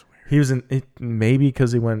 He was in it, maybe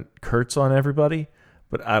because he went Kurtz on everybody,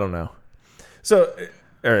 but I don't know. So,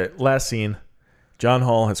 all right, last scene. John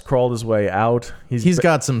Hall has crawled his way out. He's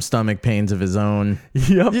got some stomach pains of his own.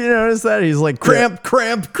 Yep. You notice that? He's like, cramp.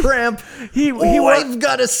 I've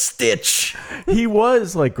got a stitch. He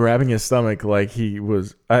was like grabbing his stomach like he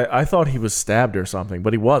was. I thought he was stabbed or something,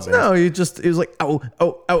 but he wasn't. No, he was like, ow.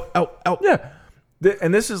 Yeah.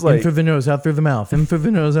 And this is like in through the nose, out through the mouth. In through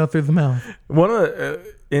the nose, out through the mouth. One of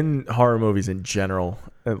the in horror movies in general,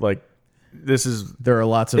 like this is there are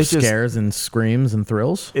lots of scares and screams and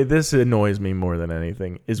thrills. This annoys me more than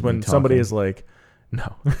anything is when somebody is like,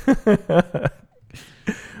 no,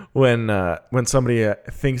 when somebody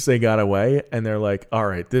thinks they got away and they're like, all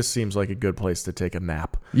right, this seems like a good place to take a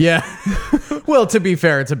nap. Yeah. Well, to be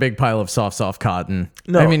fair, it's a big pile of soft cotton.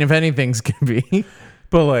 No, I mean, if anything's gonna be.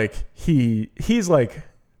 But like he's like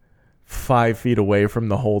 5 feet away from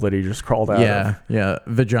the hole that he just crawled out of. Yeah,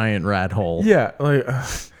 the giant rat hole. Yeah, like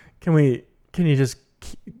can you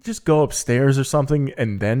just go upstairs or something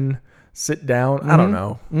and then sit down? I don't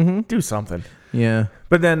know. Do something. Yeah.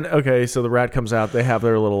 But then, okay, so the rat comes out. They have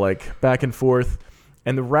their little like back and forth,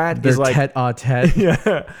 and the rat They're is like, tete-a-tete.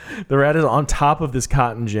 yeah, the rat is on top of this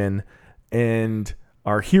cotton gin, and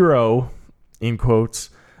our hero, in quotes,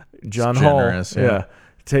 John Generous, Hall, yeah.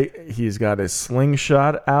 he's got his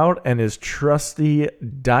slingshot out and his trusty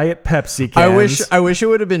Diet Pepsi cans. I wish it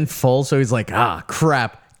would have been full. So he's like,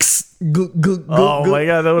 crap. Oh my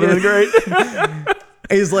god, that would have been great.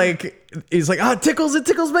 He's like, it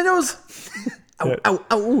tickles my nose. Ow, ow,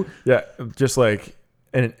 ow. Yeah, just like,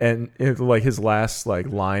 and it, like his last like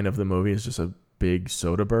line of the movie is just a big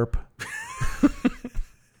soda burp.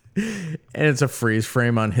 And it's a freeze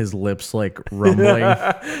frame on his lips, like rumbling,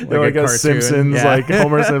 like a Simpsons, Yeah. like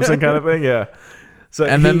Homer Simpson kind of thing. Yeah. So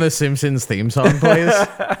And then the Simpsons theme song plays.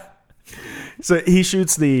 so he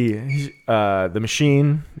shoots the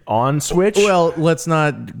machine on switch. Well, let's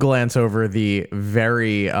not glance over the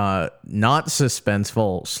very not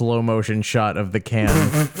suspenseful slow motion shot of the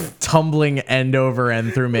can tumbling end over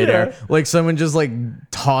end through midair, like someone just like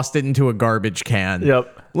tossed it into a garbage can.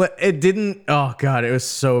 Yep. It didn't. Oh god, it was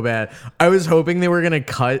so bad. I was hoping they were gonna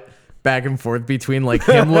cut back and forth between like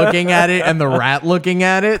him looking at it and the rat looking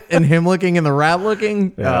at it, and him looking and the rat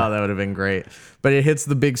looking. Yeah. Oh, that would have been great. But it hits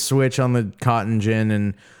the big switch on the cotton gin,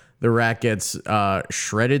 and the rat gets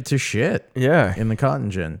shredded to shit. Yeah. In the cotton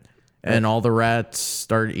gin, and all the rats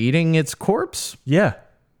start eating its corpse. Yeah.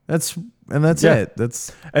 That's Yeah. it.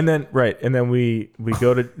 That's And then we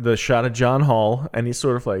go to the shot of John Hall, and he's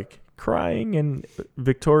sort of like crying and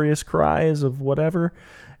victorious cries of whatever,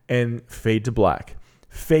 and fade to black.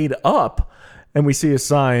 Fade up, and we see a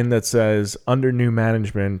sign that says under new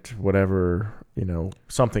management, whatever,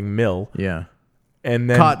 something mill. yeah. And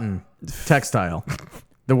then Cotton, textile.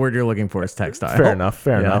 The word you're looking for is textile. Fair enough.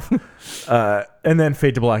 Yeah. And then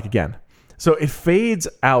fade to black again. So it fades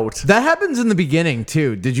out. That happens in the beginning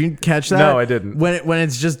too. Did you catch that? No, I didn't. When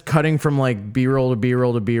it's just cutting from like B-roll to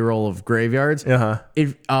B-roll to B-roll of graveyards. Uh-huh.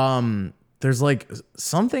 There's like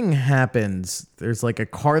something happens. There's like a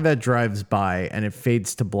car that drives by and it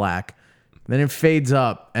fades to black. Then it fades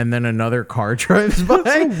up and then another car drives by.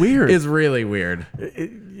 That's so weird. It's really weird.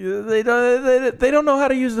 They don't know how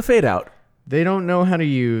to use the fade out. They don't know how to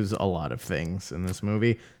use a lot of things in this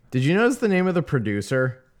movie. Did you notice the name of the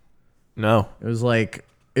producer? No. It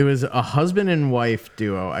was a husband and wife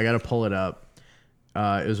duo. I got to pull it up.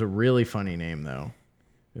 It was a really funny name though.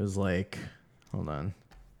 It was like, hold on.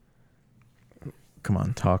 Come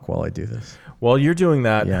on, talk while I do this. While you're doing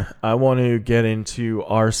that, Yeah. I want to get into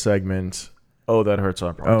our segment. Oh, that hurts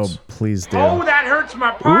our parts. Oh, please do. Oh, that hurts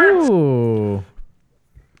my parts. Ooh.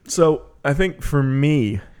 So I think for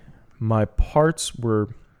me, my parts were.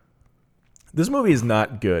 This movie is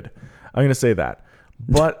not good. I'm going to say that.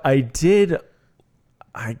 But I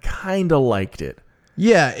kind of liked it.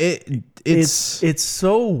 Yeah, it's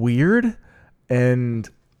so weird, and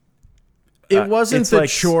it wasn't it's the like-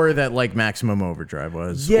 chore that like Maximum Overdrive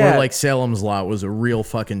was. Yeah. Or like Salem's Lot was a real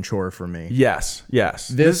fucking chore for me. Yes.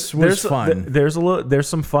 This was fun. There's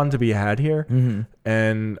some fun to be had here,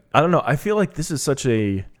 and I don't know. I feel like this is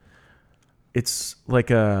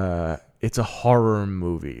it's a horror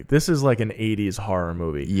movie. This is like an 80s horror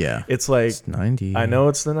movie. Yeah. It's like It's 90s. I know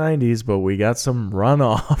it's the 90s, but we got some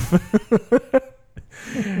runoff.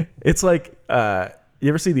 It's like you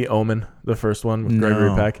ever see The Omen, the first one with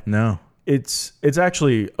Gregory Peck? No. It's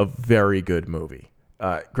actually a very good movie.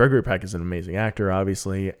 Gregory Peck is an amazing actor,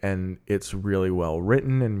 obviously, and it's really well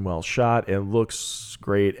written and well shot. It looks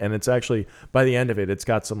great, and it's actually by the end of it, it's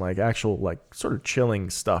got some like actual like sort of chilling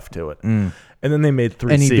stuff to it. And then they made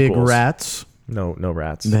 3 Any sequels. big rats? No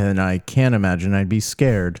rats. Then I can't imagine I'd be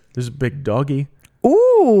scared. There's a big doggy.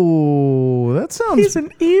 Ooh, that sounds. He's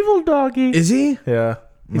an evil doggy. Is he? Yeah.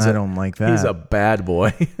 I don't like that. He's a bad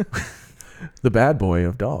boy. The bad boy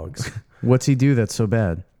of dogs. What's he do that's so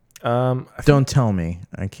bad? Don't tell me.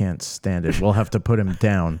 I can't stand it. We'll have to put him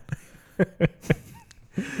down.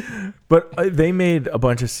 But they made a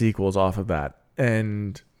bunch of sequels off of that,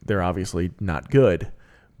 and they're obviously not good.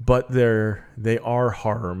 But they are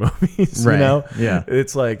horror movies, Right. you know? Yeah.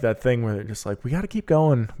 It's like that thing where they're just like, we got to keep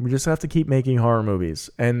going. We just have to keep making horror movies.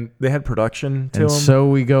 And they had production to And them. so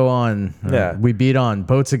we go on. Yeah. We beat on.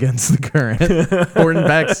 Boats against the current. Borne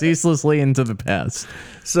back ceaselessly into the past.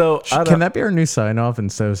 So Can that be our new sign off?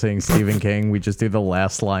 Instead of saying Stephen King, we just do the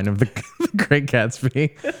last line of the Great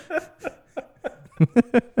Gatsby.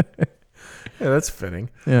 Yeah, that's fitting.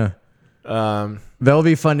 Yeah. That'll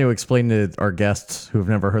be fun to explain to our guests who've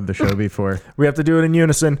never heard the show before. We have to do it in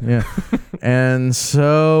unison. Yeah. And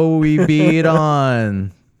so we beat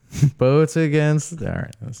on. Boats against. All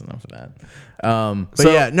right. That's enough of that. But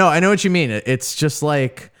So- yeah, no, I know what you mean. It's just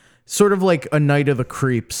like sort of like a Night of the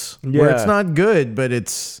Creeps, where Yeah. it's not good, but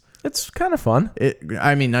it's kind of fun.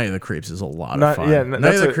 Night of the Creeps is a lot of fun. Yeah,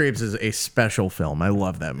 Night of the Creeps is a special film. I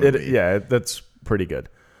love that movie. That's pretty good.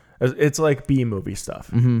 It's like B movie stuff.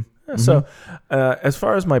 Mm-hmm. So, as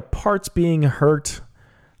far as my parts being hurt,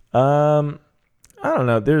 I don't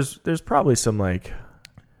know. There's probably some like.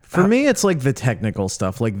 For me, it's like the technical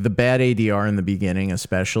stuff, like the bad ADR in the beginning,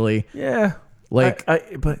 especially. Yeah. Like,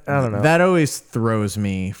 but I don't know. That always throws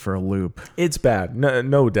me for a loop. It's bad,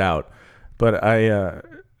 no doubt. But I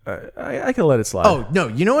can let it slide. Oh no!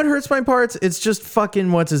 You know what hurts my parts? It's just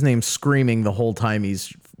fucking what's his name screaming the whole time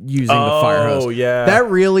he's using the fire hose. Oh yeah, that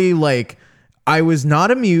really like. I was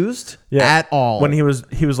not amused at all when he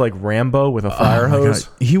was like Rambo with a fire hose.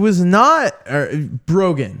 God. He was not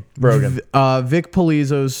Brogan. Vic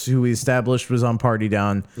Polizos, who we established was on Party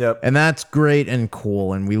Down. Yep, and that's great and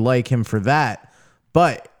cool, and we like him for that.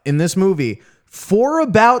 But in this movie, for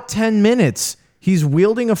about 10 minutes, he's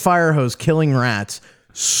wielding a fire hose, killing rats,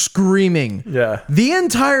 screaming. Yeah. The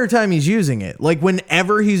entire time he's using it. Like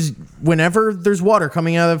whenever there's water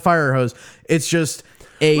coming out of the fire hose, it's just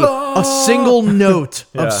a single note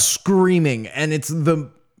of screaming. And it's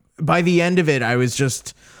by the end of it, I was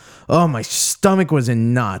just, my stomach was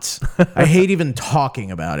in knots. I hate even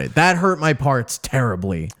talking about it. That hurt my parts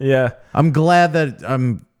terribly. Yeah. I'm glad that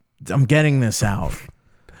I'm getting this out.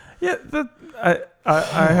 Yeah,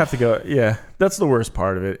 I have to go. Yeah, that's the worst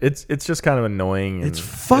part of it. It's just kind of annoying. It's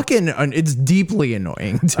fucking. It's deeply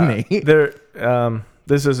annoying to me.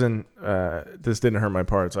 This isn't. This didn't hurt my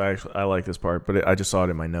parts. I like this part, but I just saw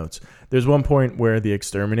it in my notes. There's one point where the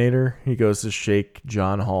exterminator he goes to shake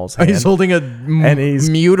John Hall's hand. He's holding a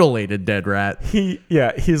he's mutilated dead rat.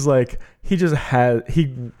 He's like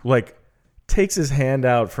takes his hand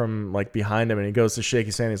out from like behind him and he goes to shake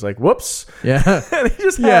his hand. He's like, whoops. Yeah. And he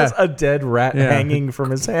just has a dead rat hanging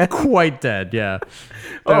from his hand. Quite dead. Yeah.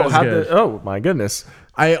 Oh my goodness.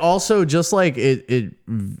 I also just like it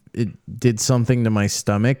did something to my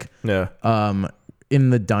stomach. Yeah. In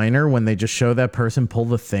the diner when they just show that person pull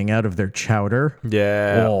the thing out of their chowder.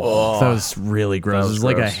 Yeah. That was really gross. It was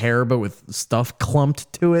like a hair but with stuff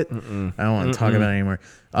clumped to it. I don't want to talk about it anymore.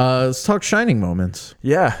 Let's talk shining moments.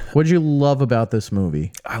 Yeah. What'd you love about this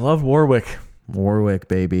movie? I love Warwick. Warwick,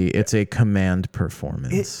 baby. It's a command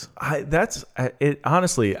performance.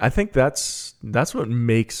 Honestly, I think that's what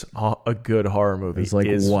makes a good horror movie. It's like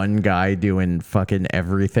one guy doing fucking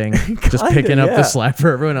everything, just picking up the slack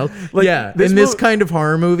for everyone else. Like, in this kind of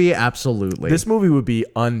horror movie, absolutely. This movie would be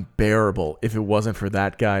unbearable if it wasn't for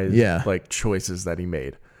that guy's like choices that he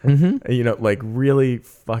made. Mm-hmm. You know, like really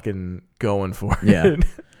fucking going for it. Yeah.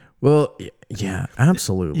 Well, yeah,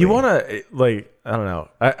 absolutely. You want to like, I don't know.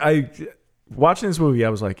 I watching this movie, I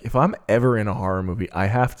was like, if I'm ever in a horror movie, I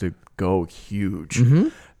have to go huge. Mm-hmm.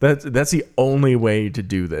 That's the only way to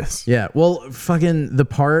do this. Yeah. Well, fucking the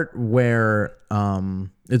part where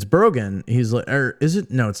it's Brogan. He's like, or is it?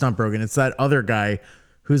 No, it's not Brogan. It's that other guy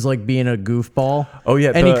who's like being a goofball. Oh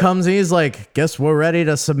yeah. And he comes and he's like, guess we're ready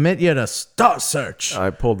to submit you to Star Search. I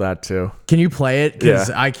pulled that too. Can you play it? Because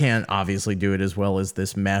I can't obviously do it as well as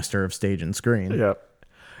this master of stage and screen. Yeah.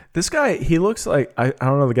 This guy, he looks like, I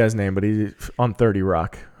don't know the guy's name, but he's on 30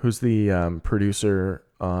 Rock. Who's the producer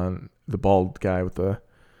on the bald guy with the...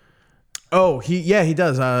 Oh, he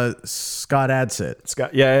does. Scott Adsit.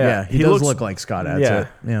 Scott, yeah. He does look like Scott Adsit.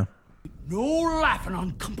 Yeah. No laughing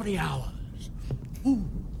on company hours. Ooh.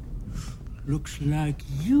 Looks like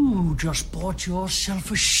you just bought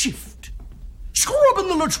yourself a shift. Scrubbing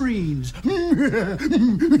the latrines.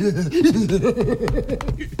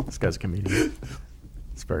 This guy's a comedian.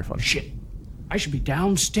 It's very funny. Shit. I should be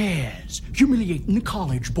downstairs, humiliating the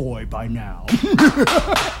college boy by now.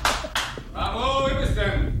 Bravo,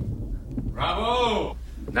 Emerson! Bravo!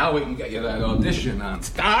 Now we can get you that audition on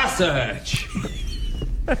Star Search.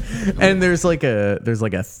 And there's like a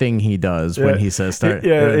thing he does when he says start.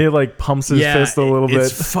 He like pumps his fist a little bit.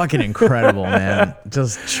 It's fucking incredible, man.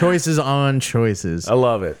 Just choices on choices. I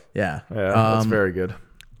love it. Yeah. That's very good.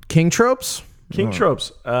 King tropes? King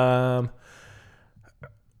tropes.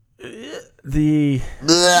 The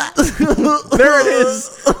there it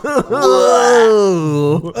is.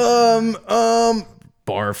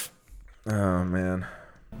 Barf. Oh man.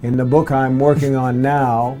 In the book I'm working on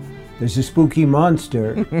now, there's a spooky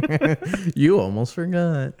monster. You almost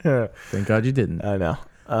forgot. Thank God you didn't. I know.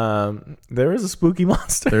 There is a spooky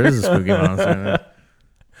monster. There is a spooky monster.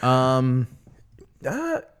 I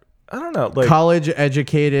don't know. Like college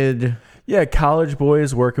educated. Yeah, college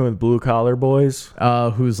boys working with blue collar boys.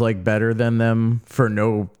 Who's like better than them for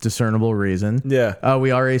no discernible reason. Yeah.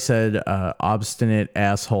 We already said obstinate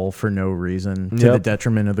asshole for no reason to the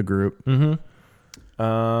detriment of the group.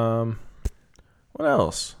 Mm-hmm. What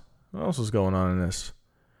else? What else is going on in this?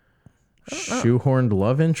 Shoehorned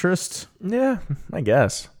love interest? Yeah, I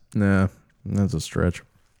guess. Nah, that's a stretch.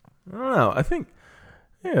 I don't know. I think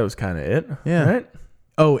it was kind of it. Yeah. Right?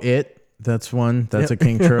 Oh, It. That's one. That's a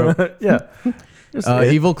king trope. Yeah.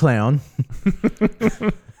 Evil clown.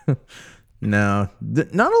 No,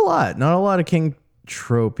 not a lot. Not a lot of king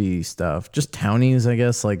tropey stuff. Just townies, I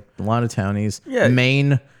guess. Like a lot of townies. Yeah.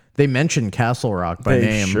 Maine. They mention Castle Rock by They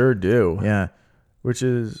name. sure do. Yeah. Which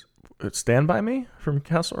is Stand By Me from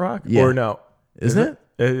Castle Rock? Yeah. Or no? Isn't it?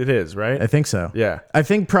 It is, right? I think so. Yeah. I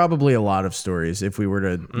think probably a lot of stories if we were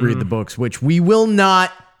to read the books, which we will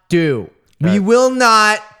not do. We will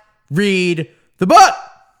not read the book.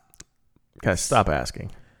 Guys, stop asking.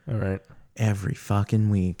 All right. Every fucking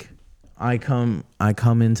week, I come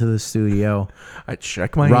into the studio. I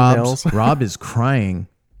check my emails. Rob is crying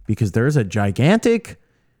because there's a gigantic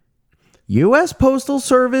U.S. Postal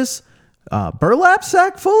Service burlap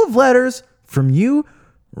sack full of letters from you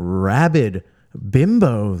rabid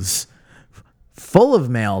bimbos, full of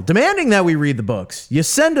mail, demanding that we read the books. You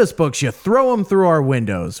send us books, you throw them through our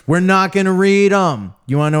windows. We're not going to read them.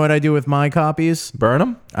 You want to know what I do with my copies? Burn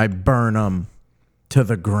them? I burn them to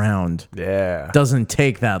the ground. Yeah. Doesn't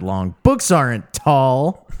take that long. Books aren't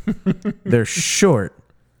tall. They're short.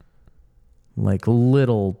 Like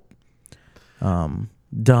little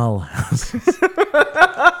dollhouses.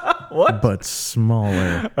 What? But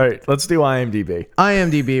smaller. All right, let's do IMDb.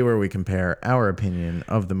 IMDb, where we compare our opinion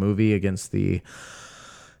of the movie against the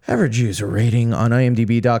average user rating on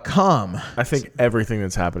IMDb.com. I think everything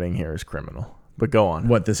that's happening here is criminal. But go on.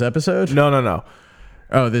 What, this episode? No.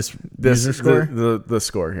 Oh, this user score? The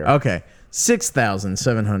score here. Okay.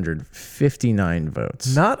 6,759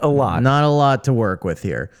 votes. Not a lot. Not a lot to work with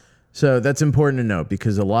here. So that's important to note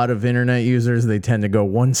because a lot of internet users, they tend to go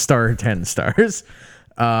 1 star or 10 stars.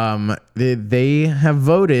 They have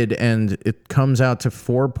voted and it comes out to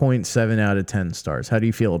 4.7 out of 10 stars. How do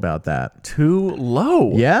you feel about that? Too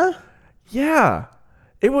low. Yeah? Yeah.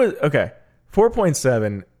 It was okay.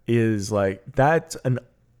 4.7 is like that's an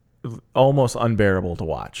almost unbearable to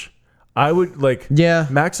watch. I would like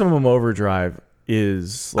Maximum Overdrive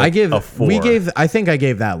is like a 4. I think I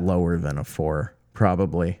gave that lower than a 4.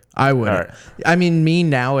 Probably. I would. Right. I mean, me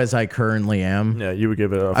now as I currently am. Yeah, you would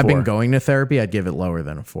give it a 4. I've been going to therapy. I'd give it lower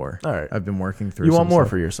than a 4. All right. I've been working through. You want more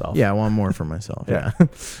stuff. for yourself. Yeah, I want more for myself. Yeah.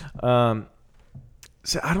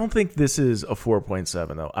 So I don't think this is a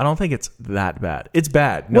 4.7 though. I don't think it's that bad. It's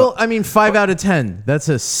bad. No. Well, I mean, 5 out of 10. That's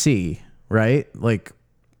a C, right? Like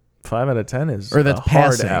 5 out of 10 is or that's a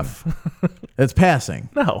hard passing. F. That's passing.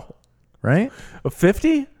 No. Right? A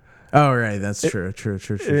 50? Oh, right. That's true. True.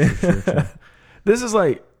 This is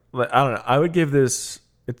like I don't know. I would give this.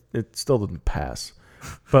 It still doesn't pass,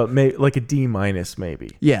 but maybe like a D-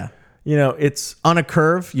 maybe. Yeah. You know, it's on a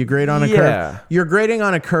curve. You grade on a curve. You're grading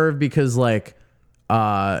on a curve because like,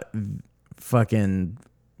 fucking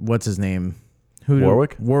what's his name?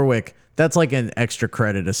 Warwick. That's like an extra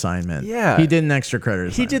credit assignment. Yeah. He did an extra credit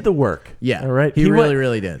assignment. He did the work. Yeah. All right. He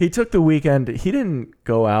really did. He took the weekend. He didn't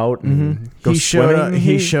go out and go he swimming.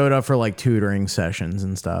 He showed up for like tutoring sessions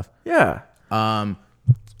and stuff. Yeah.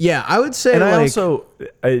 Yeah, I would say and like, I also,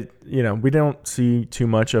 we don't see too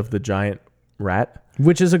much of the giant rat,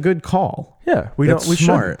 which is a good call. Yeah, we That's don't. We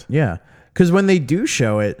smart. shouldn't. Yeah, because when they do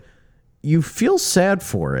show it, you feel sad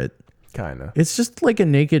for it. Kind of. It's just like a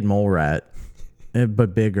naked mole rat,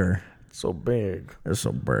 but bigger. So big. It's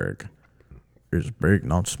so big. It's big,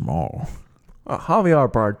 not small.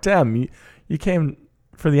 Javier Bardem, you came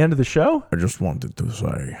for the end of the show? I just wanted to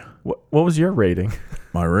say. What was your rating?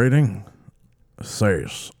 My rating?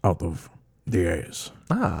 6 out of 10.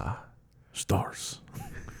 Stars.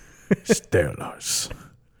 Stellars.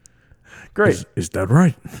 Great. Is that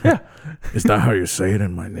right? Yeah. Is that how you say it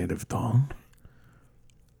in my native tongue?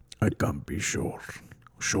 I can't be sure.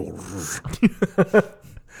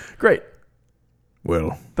 Great.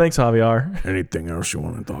 Well, thanks, Javier. Anything else you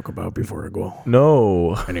want to talk about before I go?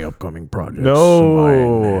 No. Any upcoming projects?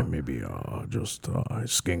 No. Maybe just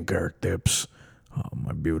skincare tips.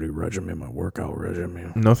 My beauty regimen, my workout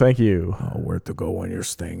regimen. No, thank you. Where to go when you're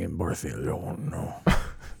staying in Barcelona.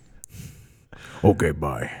 Okay,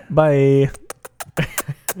 bye. Bye.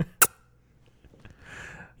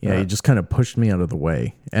 Yeah, he just kind of pushed me out of the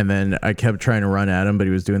way. And then I kept trying to run at him, but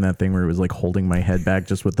he was doing that thing where he was like holding my head back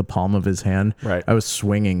just with the palm of his hand. Right. I was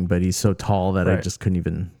swinging, but he's so tall that I just couldn't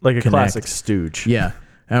even like a connect. classic stooge. Yeah.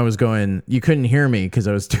 And I was going, you couldn't hear me because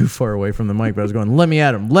I was too far away from the mic, but I was going, let me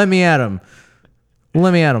at him, let me at him,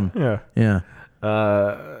 let me at him. Yeah. Yeah.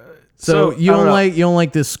 So you don't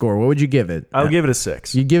like this score. What would you give it? I'll give it a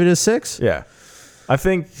 6. You give it a 6? Yeah. I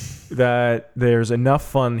think that there's enough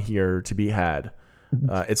fun here to be had.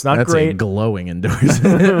 It's not That's great. A glowing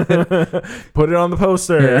endorsement. Put it on the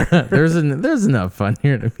poster. Yeah, there's enough fun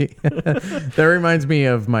here to be. That reminds me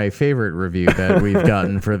of my favorite review that we've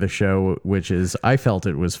gotten for the show, which is I felt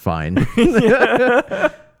it was fine.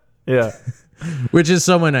 Yeah. Which is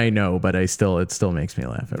someone I know, but it still makes me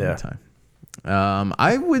laugh every time.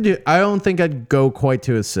 I don't think I'd go quite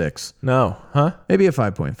to a 6. No, huh? Maybe a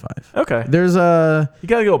 5.5. Okay. There's you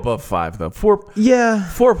gotta go above 5 though.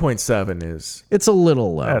 4.7 is it's a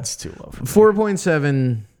little low. That's too low for me.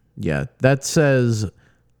 4.7. Yeah, that says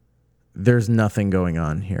there's nothing going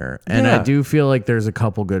on here, and I do feel like there's a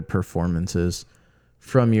couple good performances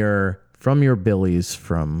from your Billies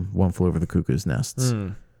from One Flew Over the Cuckoo's Nests,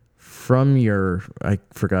 from your I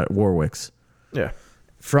forgot Warwick's. Yeah.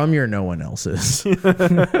 From your no one else's.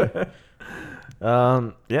 Yeah,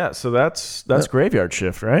 so that's Graveyard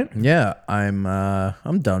Shift, right? Yeah,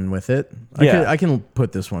 I'm done with it. I can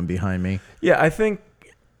put this one behind me. Yeah, I think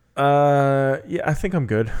I'm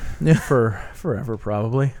good. Yeah. For forever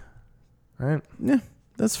probably. Right? Yeah,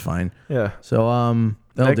 that's fine. Yeah. So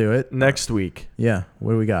that'll do it. Next week. Yeah,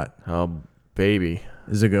 what do we got? Oh, baby.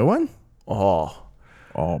 Is it a good one? Oh,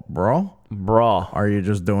 bro. Are you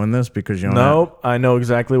just doing this because you don't Nope, I know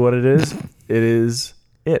exactly what it is. It is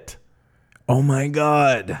It. Oh my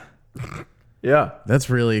god. Yeah. That's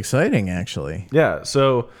really exciting actually. Yeah,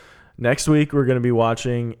 so next week we're going to be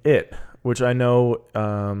watching It, which I know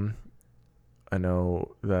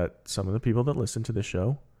that some of the people that listen to the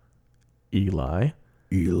show, Eli,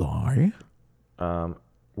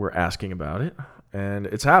 were asking about it, and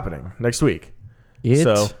it's happening next week. It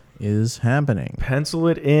is happening. Pencil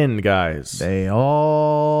it in, guys. They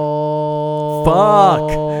all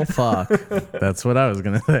fuck. That's what I was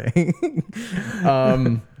gonna say.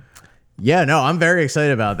 Yeah, no, I'm very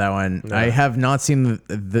excited about that one. Yeah. I have not seen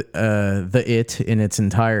the It in its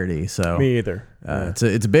entirety, so Me either. It's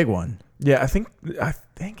a big one. Yeah, I think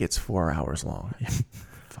it's 4 hours long.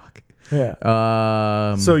 Fuck. Yeah.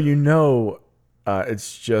 So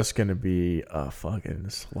it's just gonna be a fucking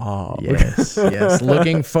slog. Yes.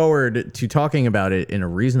 Looking forward to talking about it in a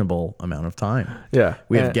reasonable amount of time. Yeah.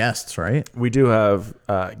 We have guests, right? We do have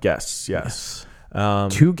guests. Yes.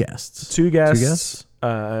 2 guests. 2 guests.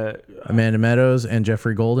 Amanda Meadows and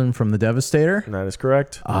Jeffrey Golden from The Devastator. That is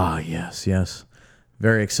correct. Ah, yes.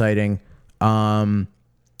 Very exciting. So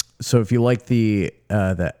if you like the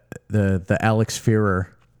Alex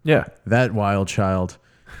Fearer, that wild child.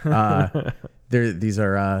 These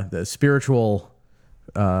are the spiritual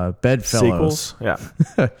bedfellows. Sequels? Yeah.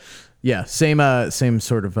 Yeah, same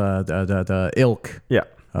sort of the ilk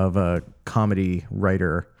of a comedy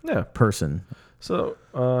writer person. So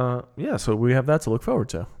so we have that to look forward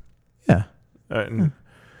to. Yeah. And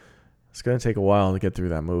it's going to take a while to get through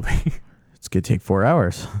that movie. It's going to take 4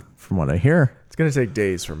 hours from what I hear. It's going to take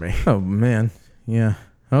days for me. Oh, man. Yeah.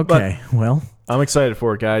 Okay, well. I'm excited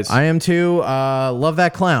for it, guys. I am too. Love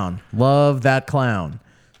that clown.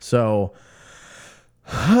 So,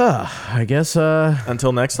 I guess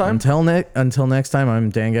until next time. Until next time. I'm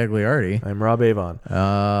Dan Gagliardi. I'm Rob Avon.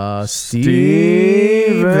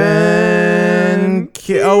 Steven.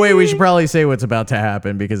 Oh wait, we should probably say what's about to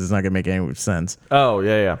happen because it's not gonna make any sense. Oh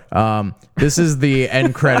yeah. This is the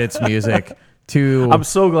end credits music to. I'm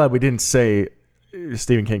so glad we didn't say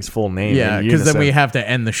Stephen King's full name. Yeah, because then we have to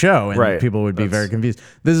end the show, and people would be very confused.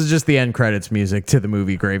 This is just the end credits music to the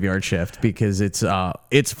movie Graveyard Shift because it's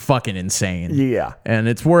fucking insane. Yeah, and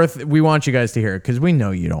it's worth. We want you guys to hear it because we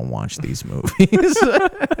know you don't watch these movies.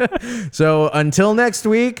 So until next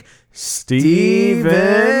week,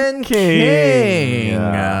 Stephen King.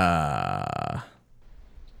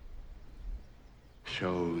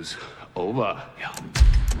 Show's over. Yeah.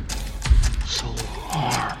 So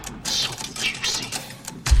warm, so juicy.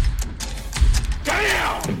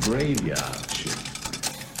 Damn! The Graveyard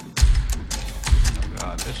Shift. Oh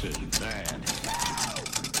God, this is bad.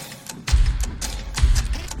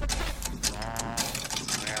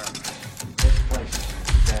 This place is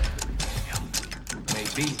desperate. Yeah.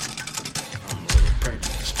 Maybe. I'm a little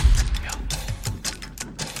prejudiced. Yeah.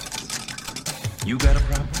 You got a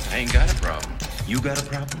problem? I ain't got a problem. You got a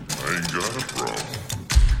problem? I ain't got a problem.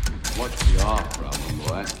 What's your problem,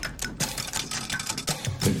 boy?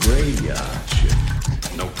 The Graveyard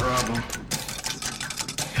Shift. No problem.